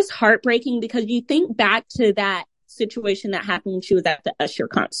it's just heartbreaking, because you think back to that situation that happened when she was at the Usher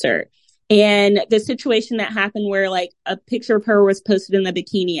concert. And the situation that happened where like a picture of her was posted in the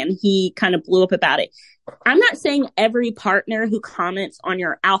bikini and he kind of blew up about it. I'm not saying every partner who comments on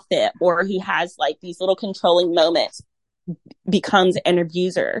your outfit or who has like these little controlling moments becomes an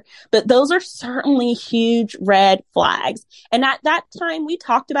abuser, but those are certainly huge red flags. And at that time we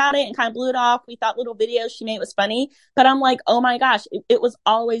talked about it and kind of blew it off. We thought little videos she made was funny, but I'm like, oh my gosh, it was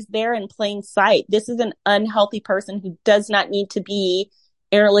always there in plain sight. This is an unhealthy person who does not need to be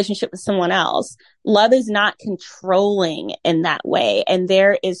in a relationship with someone else. Love is not controlling in that way. And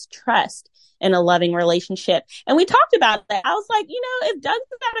there is trust in a loving relationship. And we talked about that. I was like, if Doug's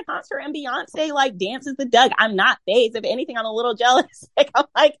at a concert and Beyonce like dances with Doug, I'm not fazed. If anything, I'm a little jealous. Like, I'm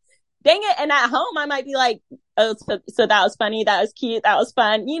like, dang it. And at home, I might be like, oh, so that was funny. That was cute. That was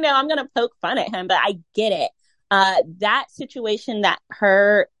fun. I'm going to poke fun at him, but I get it. That situation that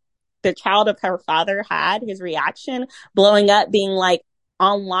the child of her father had, his reaction, blowing up, being like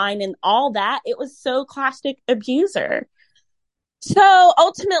online and all that, it was so classic abuser. So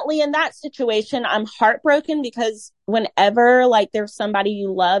ultimately in that situation, I'm heartbroken because whenever like there's somebody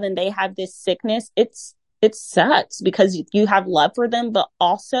you love and they have this sickness, it sucks because you have love for them, but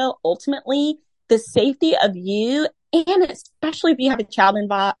also ultimately the safety of you, and especially if you have a child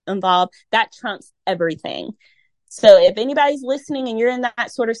involved, that trumps everything. So if anybody's listening and you're in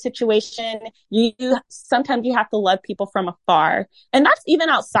that sort of situation, sometimes you have to love people from afar. And that's even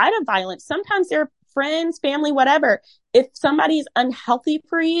outside of violence. Sometimes they're friends, family, whatever. If somebody's unhealthy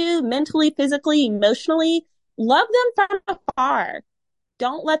for you, mentally, physically, emotionally, love them from afar.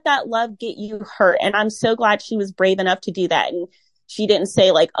 Don't let that love get you hurt. And I'm so glad she was brave enough to do that. And she didn't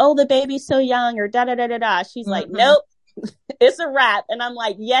say like, oh, the baby's so young or da da da da da. She's like, nope, it's a wrap. And I'm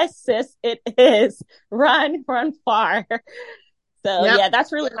like, yes, sis, it is. Run far. So yeah,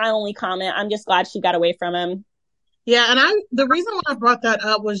 that's really my only comment. I'm just glad she got away from him. Yeah, and the reason why I brought that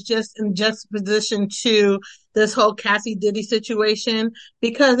up was just in juxtaposition to this whole Cassie Diddy situation,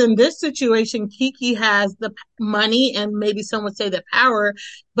 because in this situation, Kiki has the money and maybe some would say the power,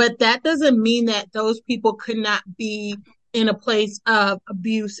 but that doesn't mean that those people could not be in a place of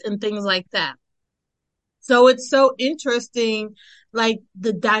abuse and things like that. So it's so interesting, like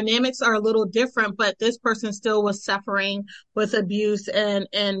the dynamics are a little different, but this person still was suffering with abuse and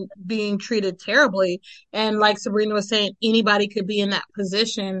being treated terribly. And like Sabrina was saying, anybody could be in that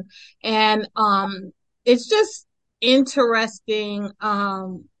position. And it's just interesting,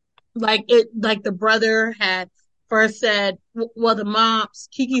 like the brother had first said, well,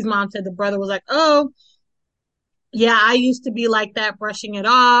 Kiki's mom said the brother was like, oh, yeah, I used to be like that, brushing it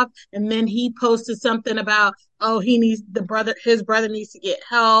off. And then he posted something about, oh, his brother needs to get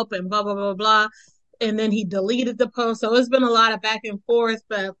help and blah, blah, blah, blah. And then he deleted the post. So it's been a lot of back and forth,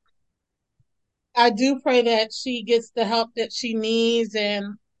 but I do pray that she gets the help that she needs.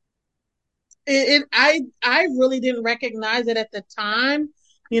 And I really didn't recognize it at the time,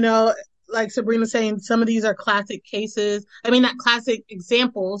 like Sabrina saying, some of these are classic cases. I mean, not classic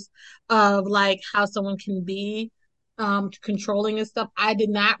examples of like how someone can be controlling and stuff. I did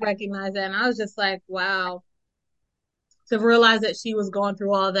not recognize that. And I was just like, wow, to realize that she was going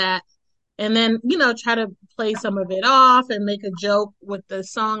through all that. And then, try to play some of it off and make a joke with the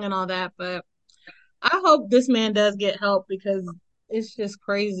song and all that. But I hope this man does get help because it's just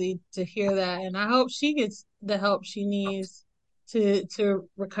crazy to hear that. And I hope she gets the help she needs to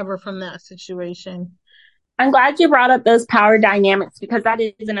recover from that situation. I'm glad you brought up those power dynamics because that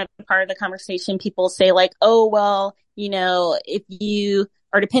is another part of the conversation. People say like, oh, well, if you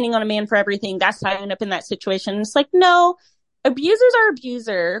are depending on a man for everything, that's how you end up in that situation. And it's like, no, abusers are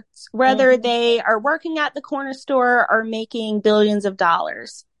abusers, whether they are working at the corner store or making billions of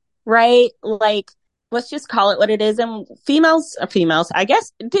dollars, right? Like, let's just call it what it is. And females, I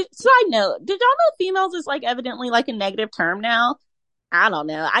guess, side note, did y'all know females is like evidently like a negative term now? I don't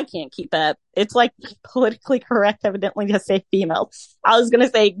know. I can't keep up. It's like politically correct, evidently, to say females. I was going to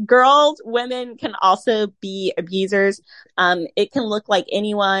say girls, women can also be abusers. It can look like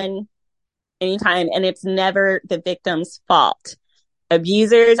anyone, anytime, and it's never the victim's fault.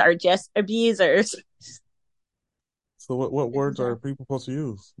 Abusers are just abusers. So what words are people supposed to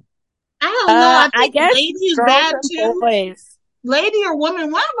use? I don't know. I guess lady is bad too. Boys. Lady or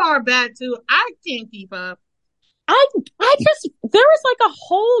woman, one of them are bad too. I can't keep up. There was like a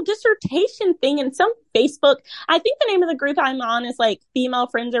whole dissertation thing in some Facebook. I think the name of the group I'm on is like Female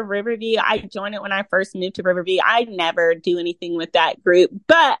Friends of Riverview. I joined it when I first moved to Riverview. I never do anything with that group,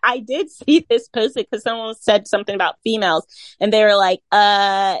 but I did see this posted because someone said something about females and they were like,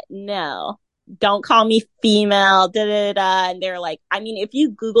 no, don't call me female, da da da. And they're like, I mean, if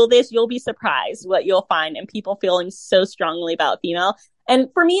you Google this, you'll be surprised what you'll find, and people feeling so strongly about female. And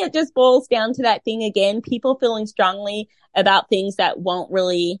for me, it just boils down to that thing again, people feeling strongly about things that won't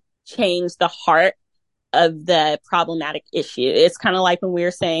really change the heart of the problematic issue. It's kind of like when we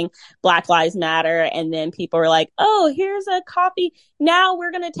were saying Black Lives Matter, and then people were like, oh, here's a coffee. Now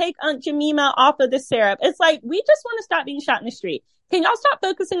we're going to take Aunt Jemima off of the syrup. It's like, we just want to stop being shot in the street. Can y'all stop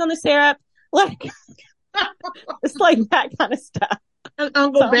focusing on the syrup? Like, it's like that kind of stuff. And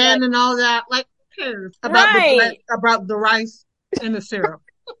Uncle Ben and all that. Like, who cares about the rice and the syrup?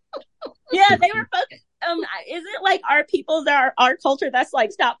 Yeah, they were focused. Is it like our people that our culture that's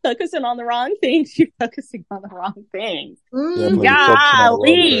like, stop focusing on the wrong things? You're focusing on the wrong things.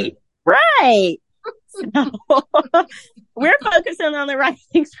 Golly. Right. So, we're focusing on the right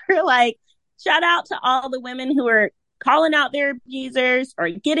things. We're like, shout out to all the women who are calling out their abusers or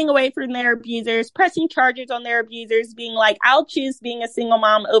getting away from their abusers, pressing charges on their abusers, being like, I'll choose being a single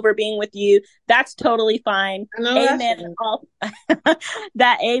mom over being with you. That's totally fine. Amen.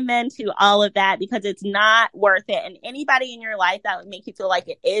 Amen to all of that, because it's not worth it. And anybody in your life that would make you feel like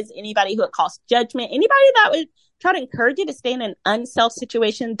it is, anybody who would cause judgment, anybody that would try to encourage you to stay in an unself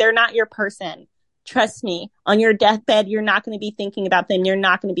situation, they're not your person. Trust me, on your deathbed, you're not going to be thinking about them. You're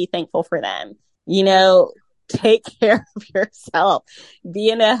not going to be thankful for them. You know, take care of yourself. Be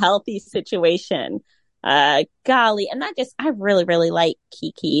in a healthy situation. Golly. And I really, really like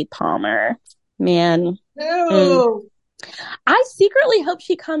Keke Palmer. Man. No. I secretly hope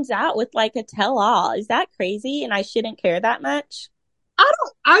she comes out with like a tell-all. Is that crazy? And I shouldn't care that much?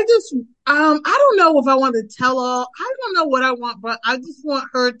 I don't know if I want to tell all. I don't know what I want, but I just want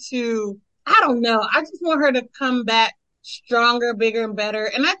her to, I don't know. I just want her to come back stronger, bigger, and better.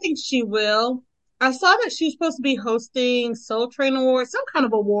 And I think she will. I saw that she's supposed to be hosting Soul Train Award, some kind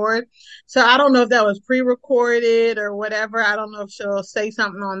of award. So I don't know if that was pre-recorded or whatever. I don't know if she'll say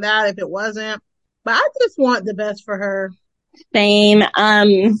something on that if it wasn't. But I just want the best for her. Same.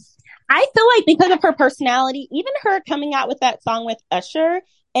 I feel like because of her personality, even her coming out with that song with Usher,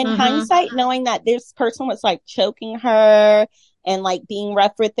 in hindsight, knowing that this person was like choking her and like being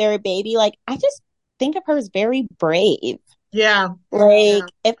rough with their baby, like I just think of her as very brave. Yeah. Like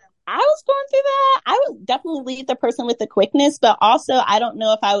if I was going through that, I would definitely leave the person with the quickness, but also I don't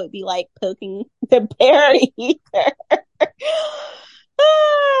know if I would be like poking the bear either.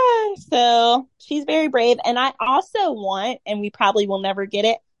 So she's very brave. And I also want, and we probably will never get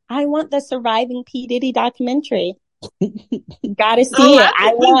it, I want the Surviving P. Diddy documentary. Gotta see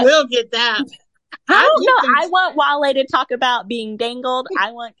it. We will get that. I don't know. I want Wale to talk about being dangled.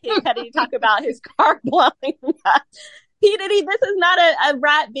 I want Kid Cudi to talk about his car blowing up. P. Diddy, this is not a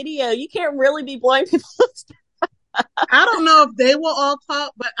rap video. You can't really be blowing people's I don't know if they will all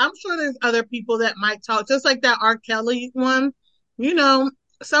talk, but I'm sure there's other people that might talk, just like that R. Kelly one. You know,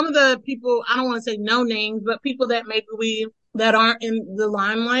 some of the people, I don't want to say no names, but people that maybe that aren't in the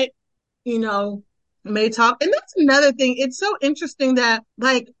limelight, you know, may talk. And that's another thing. It's so interesting that,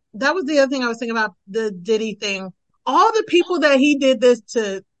 like, that was the other thing I was thinking about the Diddy thing. All the people that he did this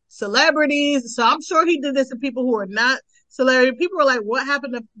to celebrities. So I'm sure he did this to people who are not celebrity. People were like, what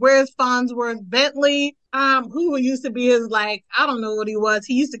happened to, where's Farnsworth Bentley? Who used to be his, like, I don't know what he was.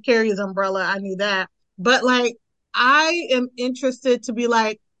 He used to carry his umbrella. I knew that. But like, I am interested to be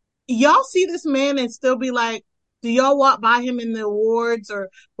like, y'all see this man and still be like, do y'all walk by him in the awards or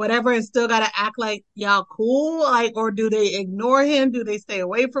whatever and still gotta act like y'all cool? Like, or do they ignore him? Do they stay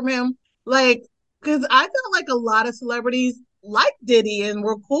away from him? Like, cause I felt like a lot of celebrities like Diddy and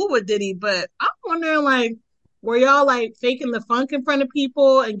were cool with Diddy, but I'm wondering, like, were y'all like faking the funk in front of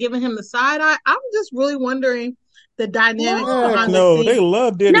people and giving him the side eye? I'm just really wondering the dynamics behind the scenes. They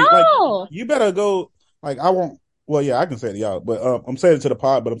love Diddy. No. Like, you better go, like, I won't, well, yeah, I can say it to y'all, but I'm saying it to the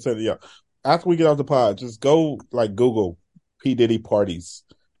pod, but I'm saying it to y'all. After we get off the pod, just go, like, Google P. Diddy parties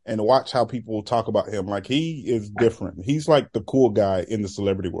and watch how people talk about him. Like, he is different. He's like the cool guy in the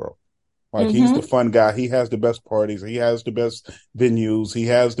celebrity world. Like, he's the fun guy. He has the best parties. He has the best venues. He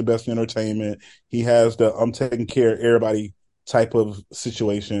has the best entertainment. He has the I'm taking care of everybody type of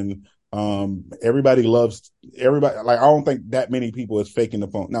situation. Everybody loves everybody. Like, I don't think that many people is faking the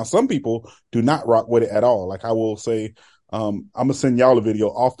funk. Now, some people do not rock with it at all. Like, I will say, I'm gonna send y'all a video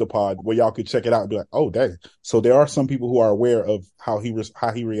off the pod where y'all could check it out and be like, oh, dang. So there are some people who are aware of how he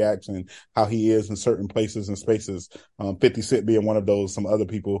reacts and how he is in certain places and spaces. 50 Cent being one of those, some other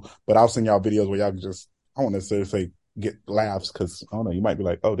people, but I'll send y'all videos where y'all can just, I won't necessarily say get laughs, because I don't know, you might be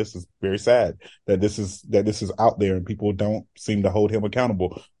like, oh, this is very sad that this is out there and people don't seem to hold him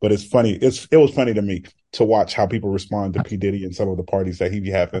accountable. But it's funny. It was funny to me. to watch how people respond to P. Diddy and some of the parties that he be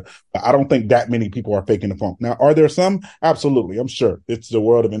having. But I don't think that many people are faking the funk. Now, are there some? Absolutely. I'm sure. It's the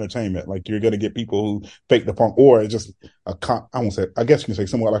world of entertainment. Like, you're going to get people who fake the funk, or it's just I guess you can say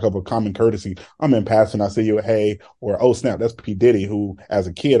somewhat like of a common courtesy. I'm in passing, I see you, hey, or oh snap, that's P. Diddy, who as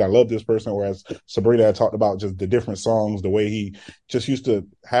a kid, I love this person. Or as Sabrina had talked about, just the different songs, the way he just used to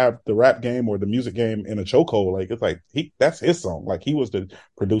have the rap game or the music game in a chokehold. Like, it's like, that's his song. Like, he was the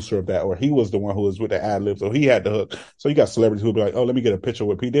producer of that, or he was the one who was with the ad libs, so he had the hook. So you got celebrities who'll be like, oh, let me get a picture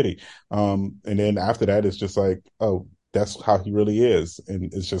with P. Diddy. And then after that, it's just like, oh, that's how he really is.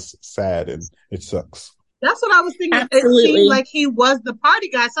 And it's just sad and it sucks. That's what I was thinking. Absolutely. It seemed like he was the party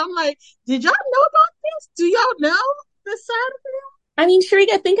guy. So I'm like, did y'all know about this? Do y'all know this side of him? I mean,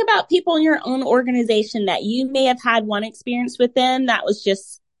 Sharika, think about people in your own organization that you may have had one experience with them that was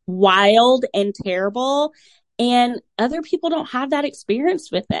just wild and terrible. And other people don't have that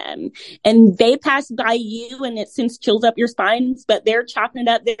experience with them. And they pass by you and it sends chills up your spines, but they're chopping it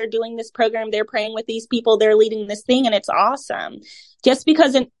up. They're doing this program. They're praying with these people. They're leading this thing, and it's awesome. Just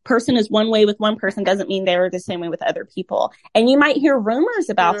because a person is one way with one person doesn't mean they're the same way with other people. And you might hear rumors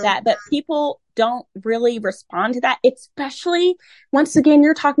about that, but people don't really respond to that. Especially, once again,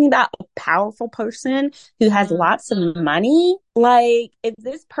 you're talking about a powerful person who has lots of money. Like, if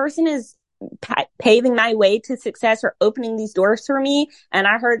this person is paving my way to success or opening these doors for me, and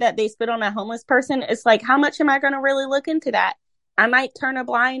I heard that they spit on a homeless person, it's like, how much am I going to really look into that? I might turn a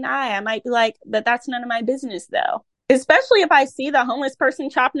blind eye. I might be like, but that's none of my business though. Especially if I see the homeless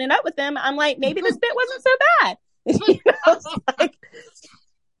person chopping it up with them, I'm like, maybe the spit wasn't so bad. You know, it's like,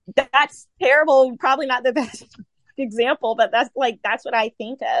 that's terrible. Probably not the best example, but that's what I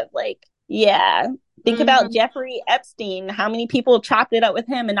think of. Like, yeah. Think about Jeffrey Epstein, how many people chopped it up with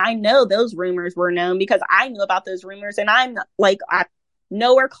him. And I know those rumors were known because I knew about those rumors, and I'm like, I'm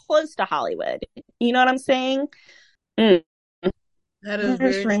nowhere close to Hollywood. You know what I'm saying? That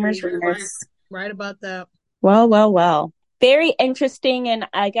is rumors. Right about that. Well. Very interesting. And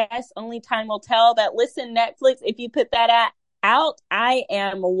I guess only time will tell. But listen, Netflix, if you put that out, I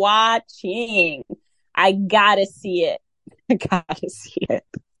am watching. I gotta see it.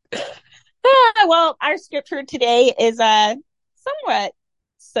 Well, our scripture today is somewhat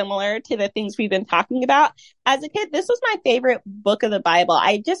similar to the things we've been talking about. As a kid, this was my favorite book of the Bible.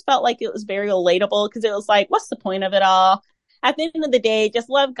 I just felt like it was very relatable because it was like, what's the point of it all? At the end of the day,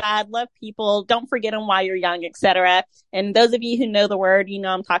 just love God, love people, don't forget Him while you're young, etc. And those of you who know the word, you know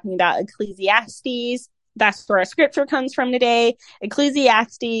I'm talking about Ecclesiastes. That's where our scripture comes from today.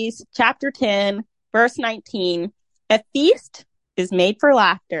 Ecclesiastes chapter 10, verse 19. A feast is made for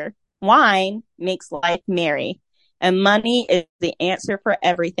laughter. Wine makes life merry, and money is the answer for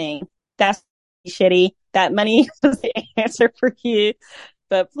everything. That's shitty. That money is the answer for you.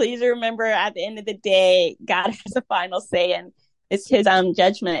 But please remember, at the end of the day, God has a final say, and it's His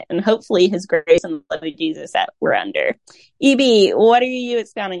judgment and hopefully His grace and love of Jesus that we're under. EB, what are you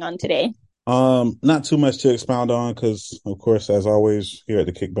expounding on today? Not too much to expound on because, of course, as always, here at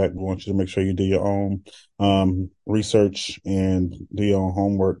the Kickback, we want you to make sure you do your own research and do your own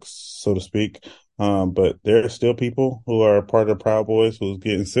homework, so to speak. But there are still people who are part of the Proud Boys who's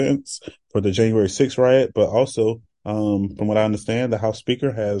getting sentenced for the January 6th riot. But also, from what I understand, the House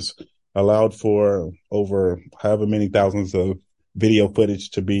Speaker has allowed for over however many thousands of video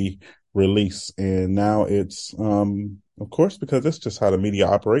footage to be released. And now it's, of course, because that's just how the media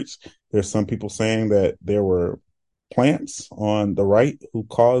operates. There's some people saying that there were plants on the right who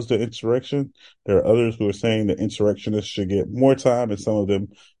caused the insurrection. There are others who are saying the insurrectionists should get more time and some of them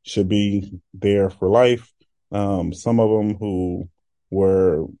should be there for life. Some of them who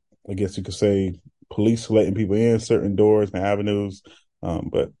were, I guess you could say, police letting people in certain doors and avenues.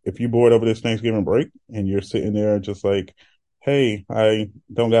 But if you're bored over this Thanksgiving break and you're sitting there just like, hey, I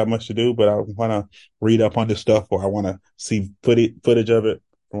don't got much to do, but I want to read up on this stuff, or I want to see footage of it.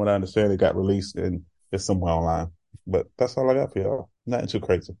 From what I understand, it got released and it's somewhere online. But that's all I got for y'all. Nothing too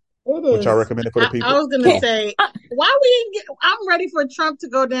crazy. What y'all recommended for the people? I was gonna say, why we didn't get? I'm ready for Trump to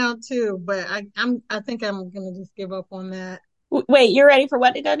go down too, but I think I'm gonna just give up on that. Wait, you're ready for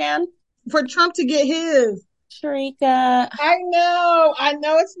what to go down? For Trump to get his. Sharika. I know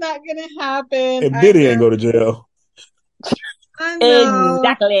it's not gonna happen. If Diddy ain't go to jail. I know.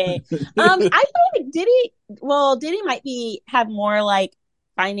 Exactly. I feel like Diddy might have more like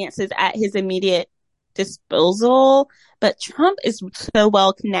finances at his immediate disposal, but Trump is so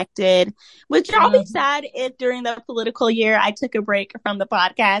well connected. Would y'all be sad if during the political year I took a break from the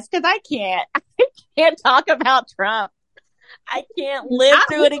podcast? Because I can't talk about Trump. I can't live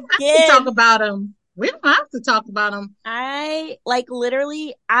through it again. I can talk about him We don't have to talk about them. I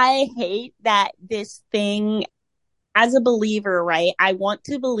hate that this thing, as a believer, right? I want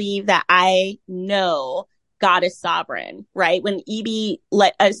to believe that I know God is sovereign, right? When EB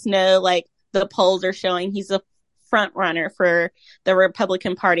let us know, like, the polls are showing he's a front runner for the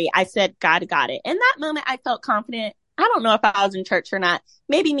Republican Party, I said, God got it. In that moment, I felt confident. I don't know if I was in church or not.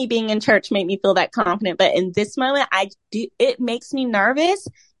 Maybe me being in church made me feel that confident. But in this moment, it makes me nervous.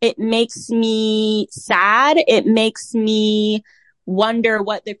 It makes me sad. It makes me wonder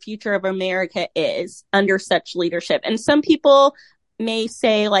what the future of America is under such leadership. And some people may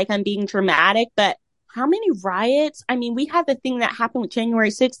say, like, I'm being dramatic, but how many riots? I mean, we had the thing that happened with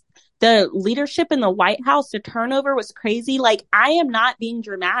January 6th. The leadership in the White House, the turnover was crazy. Like, I am not being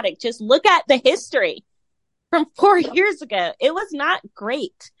dramatic. Just look at the history from 4 years ago. It was not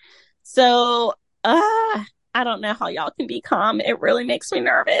great. So, I don't know how y'all can be calm. It really makes me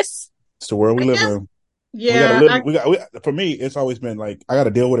nervous. It's the world we live in. Yeah. For me, it's always been like, I got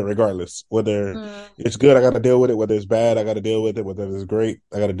to deal with it regardless. Whether it's good, I got to deal with it. Whether it's bad, I got to deal with it. Whether it's great,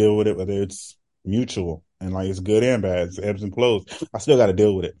 I got to deal with it. Whether it's mutual and like it's good and bad, it's ebbs and flows, I still got to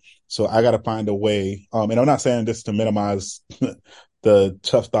deal with it. So I got to find a way. And I'm not saying this to minimize the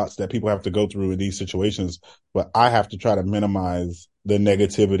tough thoughts that people have to go through in these situations, but I have to try to minimize the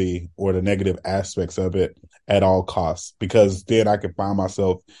negativity or the negative aspects of it at all costs, because then I can find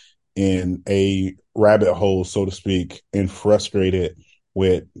myself in a rabbit hole, so to speak, and frustrated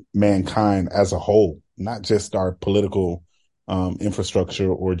with mankind as a whole, not just our political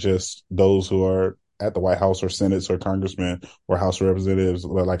infrastructure or just those who are at the White House or Senates or congressmen or House of Representatives.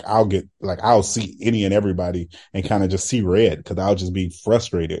 Like, I'll see any and everybody and kind of just see red, because I'll just be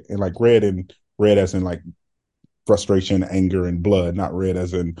frustrated, and like red as in like frustration, anger, and blood, not red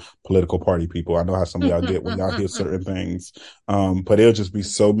as in political party people. I know how some of y'all get when y'all hear certain things. But it'll just be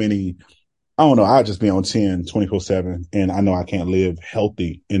so many, I don't know, I'll just be on 10, 24/7. And I know I can't live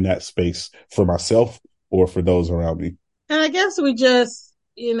healthy in that space for myself or for those around me. And I guess we just,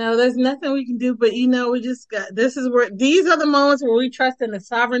 there's nothing we can do, but we just these are the moments where we trust in the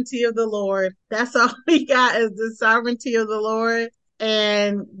sovereignty of the Lord. That's all we got, is the sovereignty of the Lord,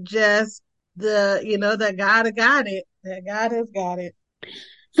 and just that God got it. That God has got it.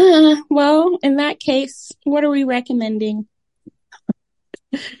 Well, in that case, what are we recommending?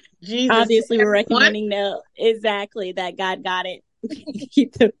 Jesus. Obviously, we're recommending exactly that God got it.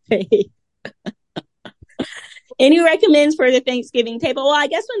 Keep the faith. Any recommends for the Thanksgiving table? Well, I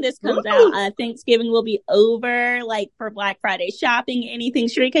guess when this comes out, Thanksgiving will be over, like for Black Friday shopping, anything.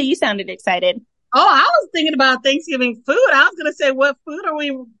 Sharika, you sounded excited. Oh, I was thinking about Thanksgiving food. I was going to say, what food are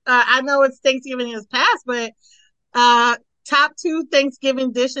we, I know it's Thanksgiving is past, but top 2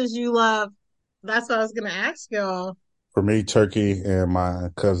 Thanksgiving dishes you love. That's what I was going to ask y'all. For me, turkey, and my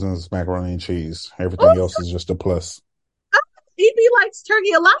cousin's macaroni and cheese. Everything else is just a plus. EB likes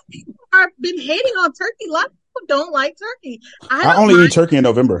turkey. A lot of people have been hating on turkey. A lot of people don't like turkey. I only eat turkey in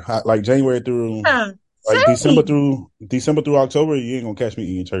November, like January through like December through October. You ain't gonna catch me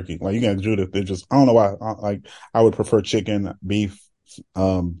eating turkey. Like, you gotta do it. Just, I don't know why. I would prefer chicken, beef.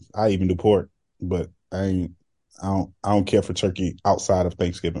 I even do pork, but I don't care for turkey outside of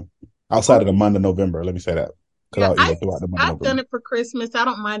Thanksgiving. Outside of the month of November, let me say that. Yeah, I've done it for Christmas. I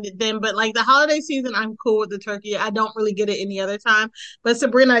don't mind it then, but like the holiday season, I'm cool with the turkey. I don't really get it any other time. But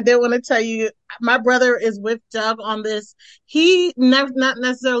Sabrina, I did want to tell you, my brother is with Doug on this. He not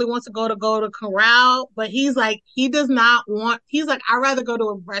necessarily wants to go to Corral, but he's like, he's like, I'd rather go to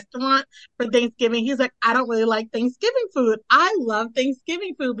a restaurant for Thanksgiving. He's like, I don't really like Thanksgiving food. I love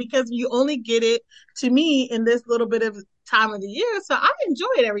Thanksgiving food because you only get it, to me, in this little bit of time of the year. So I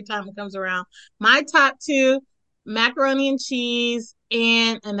enjoy it every time it comes around. My top 2, macaroni and cheese,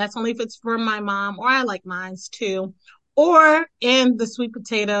 and that's only if it's for my mom, or I like mine's too. And the sweet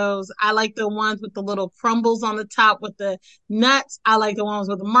potatoes. I like the ones with the little crumbles on the top with the nuts. I like the ones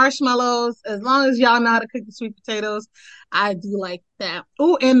with the marshmallows. As long as y'all know how to cook the sweet potatoes, I do like that.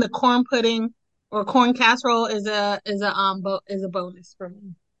 Oh, and the corn pudding or corn casserole is a bonus for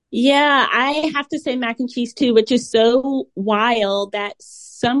me. Yeah, I have to say mac and cheese too, which is so wild that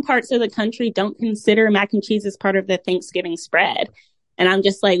some parts of the country don't consider mac and cheese as part of the Thanksgiving spread. And I'm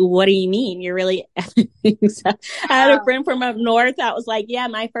just like, what do you mean? You're really so I had a friend from up north that was like, yeah,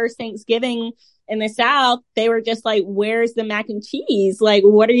 my first Thanksgiving in the South, they were just like, where's the mac and cheese? Like,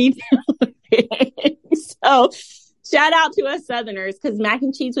 what are you doing? So shout out to us Southerners, because mac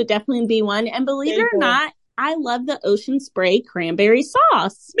and cheese would definitely be one. And believe it or not, I love the Ocean Spray cranberry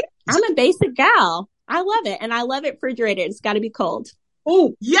sauce. I'm a basic gal. I love it. And I love it refrigerated. It's got to be cold.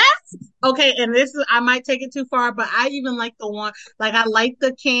 Oh, yes. Okay, and this is I might take it too far, but I even like the one like I like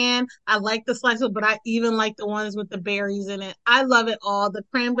the can, I like the slice, but I even like the ones with the berries in it. I love it all. The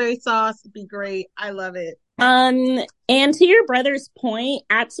cranberry sauce would be great. I love it. And to your brother's point,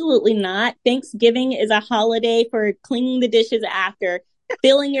 absolutely not. Thanksgiving is a holiday for cleaning the dishes after,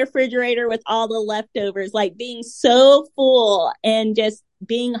 filling your refrigerator with all the leftovers, like being so full and just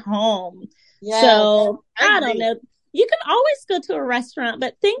being home. Yes, So I I don't agree. know. You can always go to a restaurant,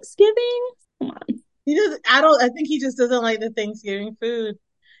 but Thanksgiving, come on. He just I don't I think he just doesn't like the Thanksgiving food.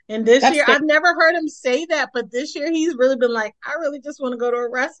 And this That's year, fair. I've never heard him say that, but this year he's really been like, I really just want to go to a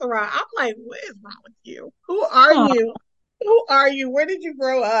restaurant. I'm like, what is wrong with you? Who are Aw. you? Who are you? Where did you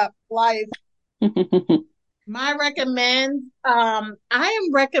grow up? Life. My recommend, I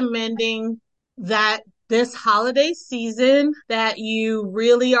am recommending that this holiday season that you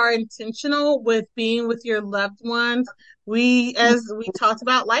really are intentional with being with your loved ones. As we talked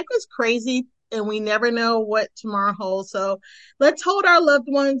about, life is crazy and we never know what tomorrow holds. So let's hold our loved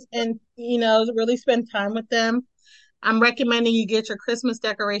ones and, really spend time with them. I'm recommending you get your Christmas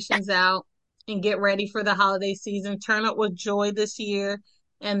decorations out and get ready for the holiday season. Turn up with joy this year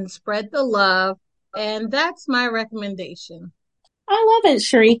and spread the love. And that's my recommendation. I love it,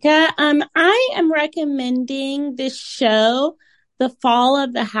 Sharika. I am recommending this show, The Fall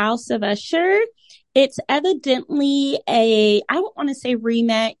of the House of Usher. It's evidently I don't want to say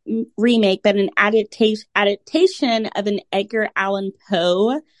remake, but an adaptation of an Edgar Allan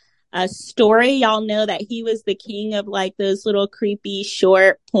Poe story. Y'all know that he was the king of like those little creepy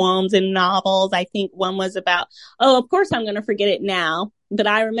short poems and novels. I think one was about, oh, of course I'm going to forget it now, but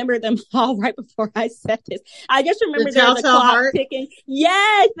I remember them all right before I said this. I just The remember there was a Telltale clock Heart. ticking.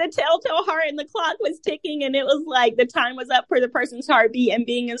 Yes, the telltale heart, and the clock was ticking, and it was like the time was up for the person's heartbeat. And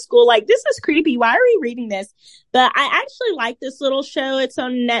being in school, like, this is creepy. Why are we reading this? But I actually like this little show. It's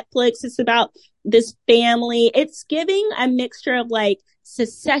on Netflix. It's about this family. It's giving a mixture of like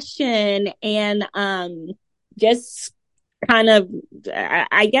secession and just kind of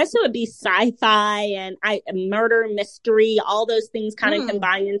I guess it would be sci-fi and murder mystery, all those things kind of Mm.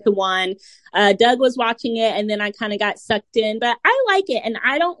 combined into one. Doug was watching it and then I kind of got sucked in, but I like it. And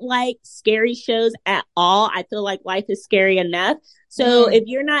I don't like scary shows at all. I feel like life is scary enough. So Mm. if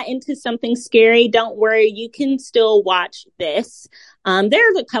you're not into something scary, don't worry, you can still watch this.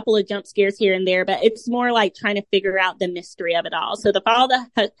 There's a couple of jump scares here and there, but it's more like trying to figure out the mystery of it all. So The Fall of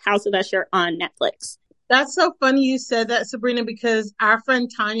the House of Usher on Netflix. That's so funny you said that, Sabrina, because our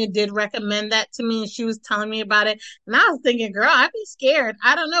friend Tanya did recommend that to me and she was telling me about it. And I was thinking, girl, I'd be scared.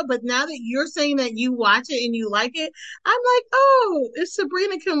 I don't know. But now that you're saying that you watch it and you like it, I'm like, oh, if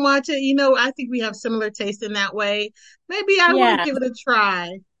Sabrina can watch it, I think we have similar taste in that way. Maybe I will Yeah. give it a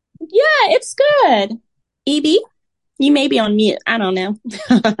try. Yeah, it's good. EB, you may be on mute. I don't know.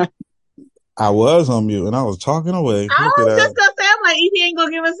 I was on mute and I was talking away. I Look at was that. just gonna say, I'm like, he ain't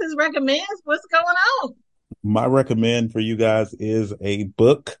gonna give us his recommends. What's going on? My recommend for you guys is a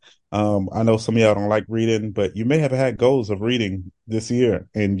book. I know some of y'all don't like reading, but you may have had goals of reading this year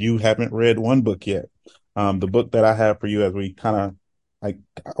and you haven't read one book yet. The book that I have for you as we kind of like,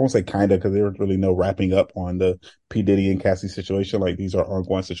 I won't say kind of because there was really no wrapping up on the P. Diddy and Cassie situation. Like these are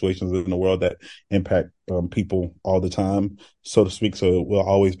ongoing situations in the world that impact people all the time, so to speak. So we'll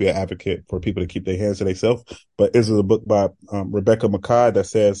always be an advocate for people to keep their hands to themselves. But this is a book by Rebecca Makkai that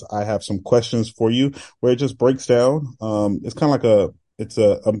says, I have some questions for you, where it just breaks down. It's kind of like it's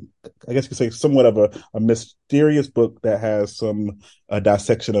I guess you could say somewhat of a mysterious book that has some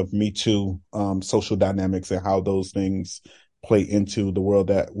dissection of Me Too, social dynamics and how those things play into the world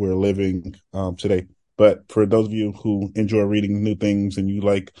that we're living today. But for those of you who enjoy reading new things and you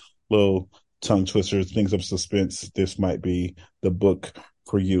like little tongue twisters, things of suspense, this might be the book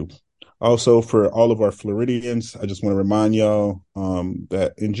for you. Also, for all of our Floridians, I just want to remind y'all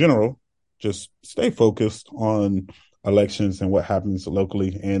that in general, just stay focused on elections and what happens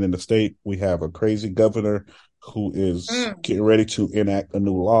locally and in the state. We have a crazy governor who is Mm. getting ready to enact a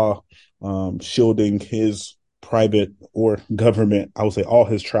new law, shielding his private or government, I would say all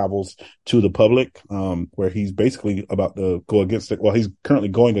his travels to the public, where he's basically about to go against it. Well, he's currently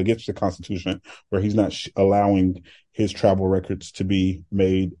going against the Constitution, where he's not allowing his travel records to be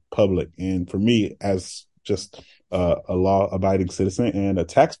made public. And for me, as just a law-abiding citizen and a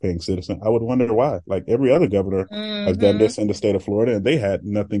tax-paying citizen, I would wonder why. Like every other governor has done Mm-hmm. this in the state of Florida, and they had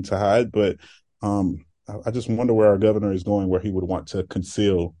nothing to hide. But I just wonder where our governor is going, where he would want to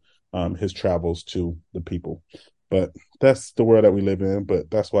conceal his travels to the people. But that's the world that we live in.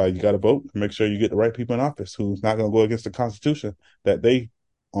 But that's why you got to vote. Make sure you get the right people in office who's not going to go against the Constitution that they,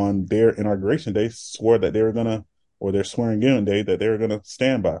 on their inauguration day, swore that they were going to or their swearing in day that they're going to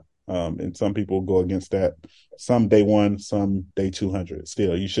stand by. And some people go against that. Some day 1, some day 200.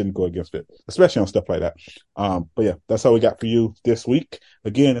 Still, you shouldn't go against it, especially on stuff like that. But yeah, that's all we got for you this week.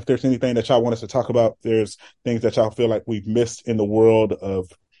 Again, if there's anything that y'all want us to talk about, there's things that y'all feel like we've missed in the world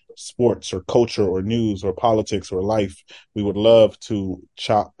of sports or culture or news or politics or life, we would love to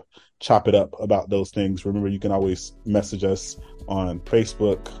chop it up about those things. Remember, you can always message us on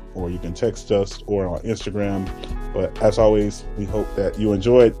Facebook, or you can text us, or on Instagram. But as always, we hope that you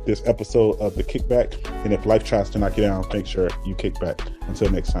enjoyed this episode of The Kickback. And if life tries to knock you down, make sure you kick back. Until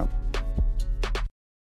next time.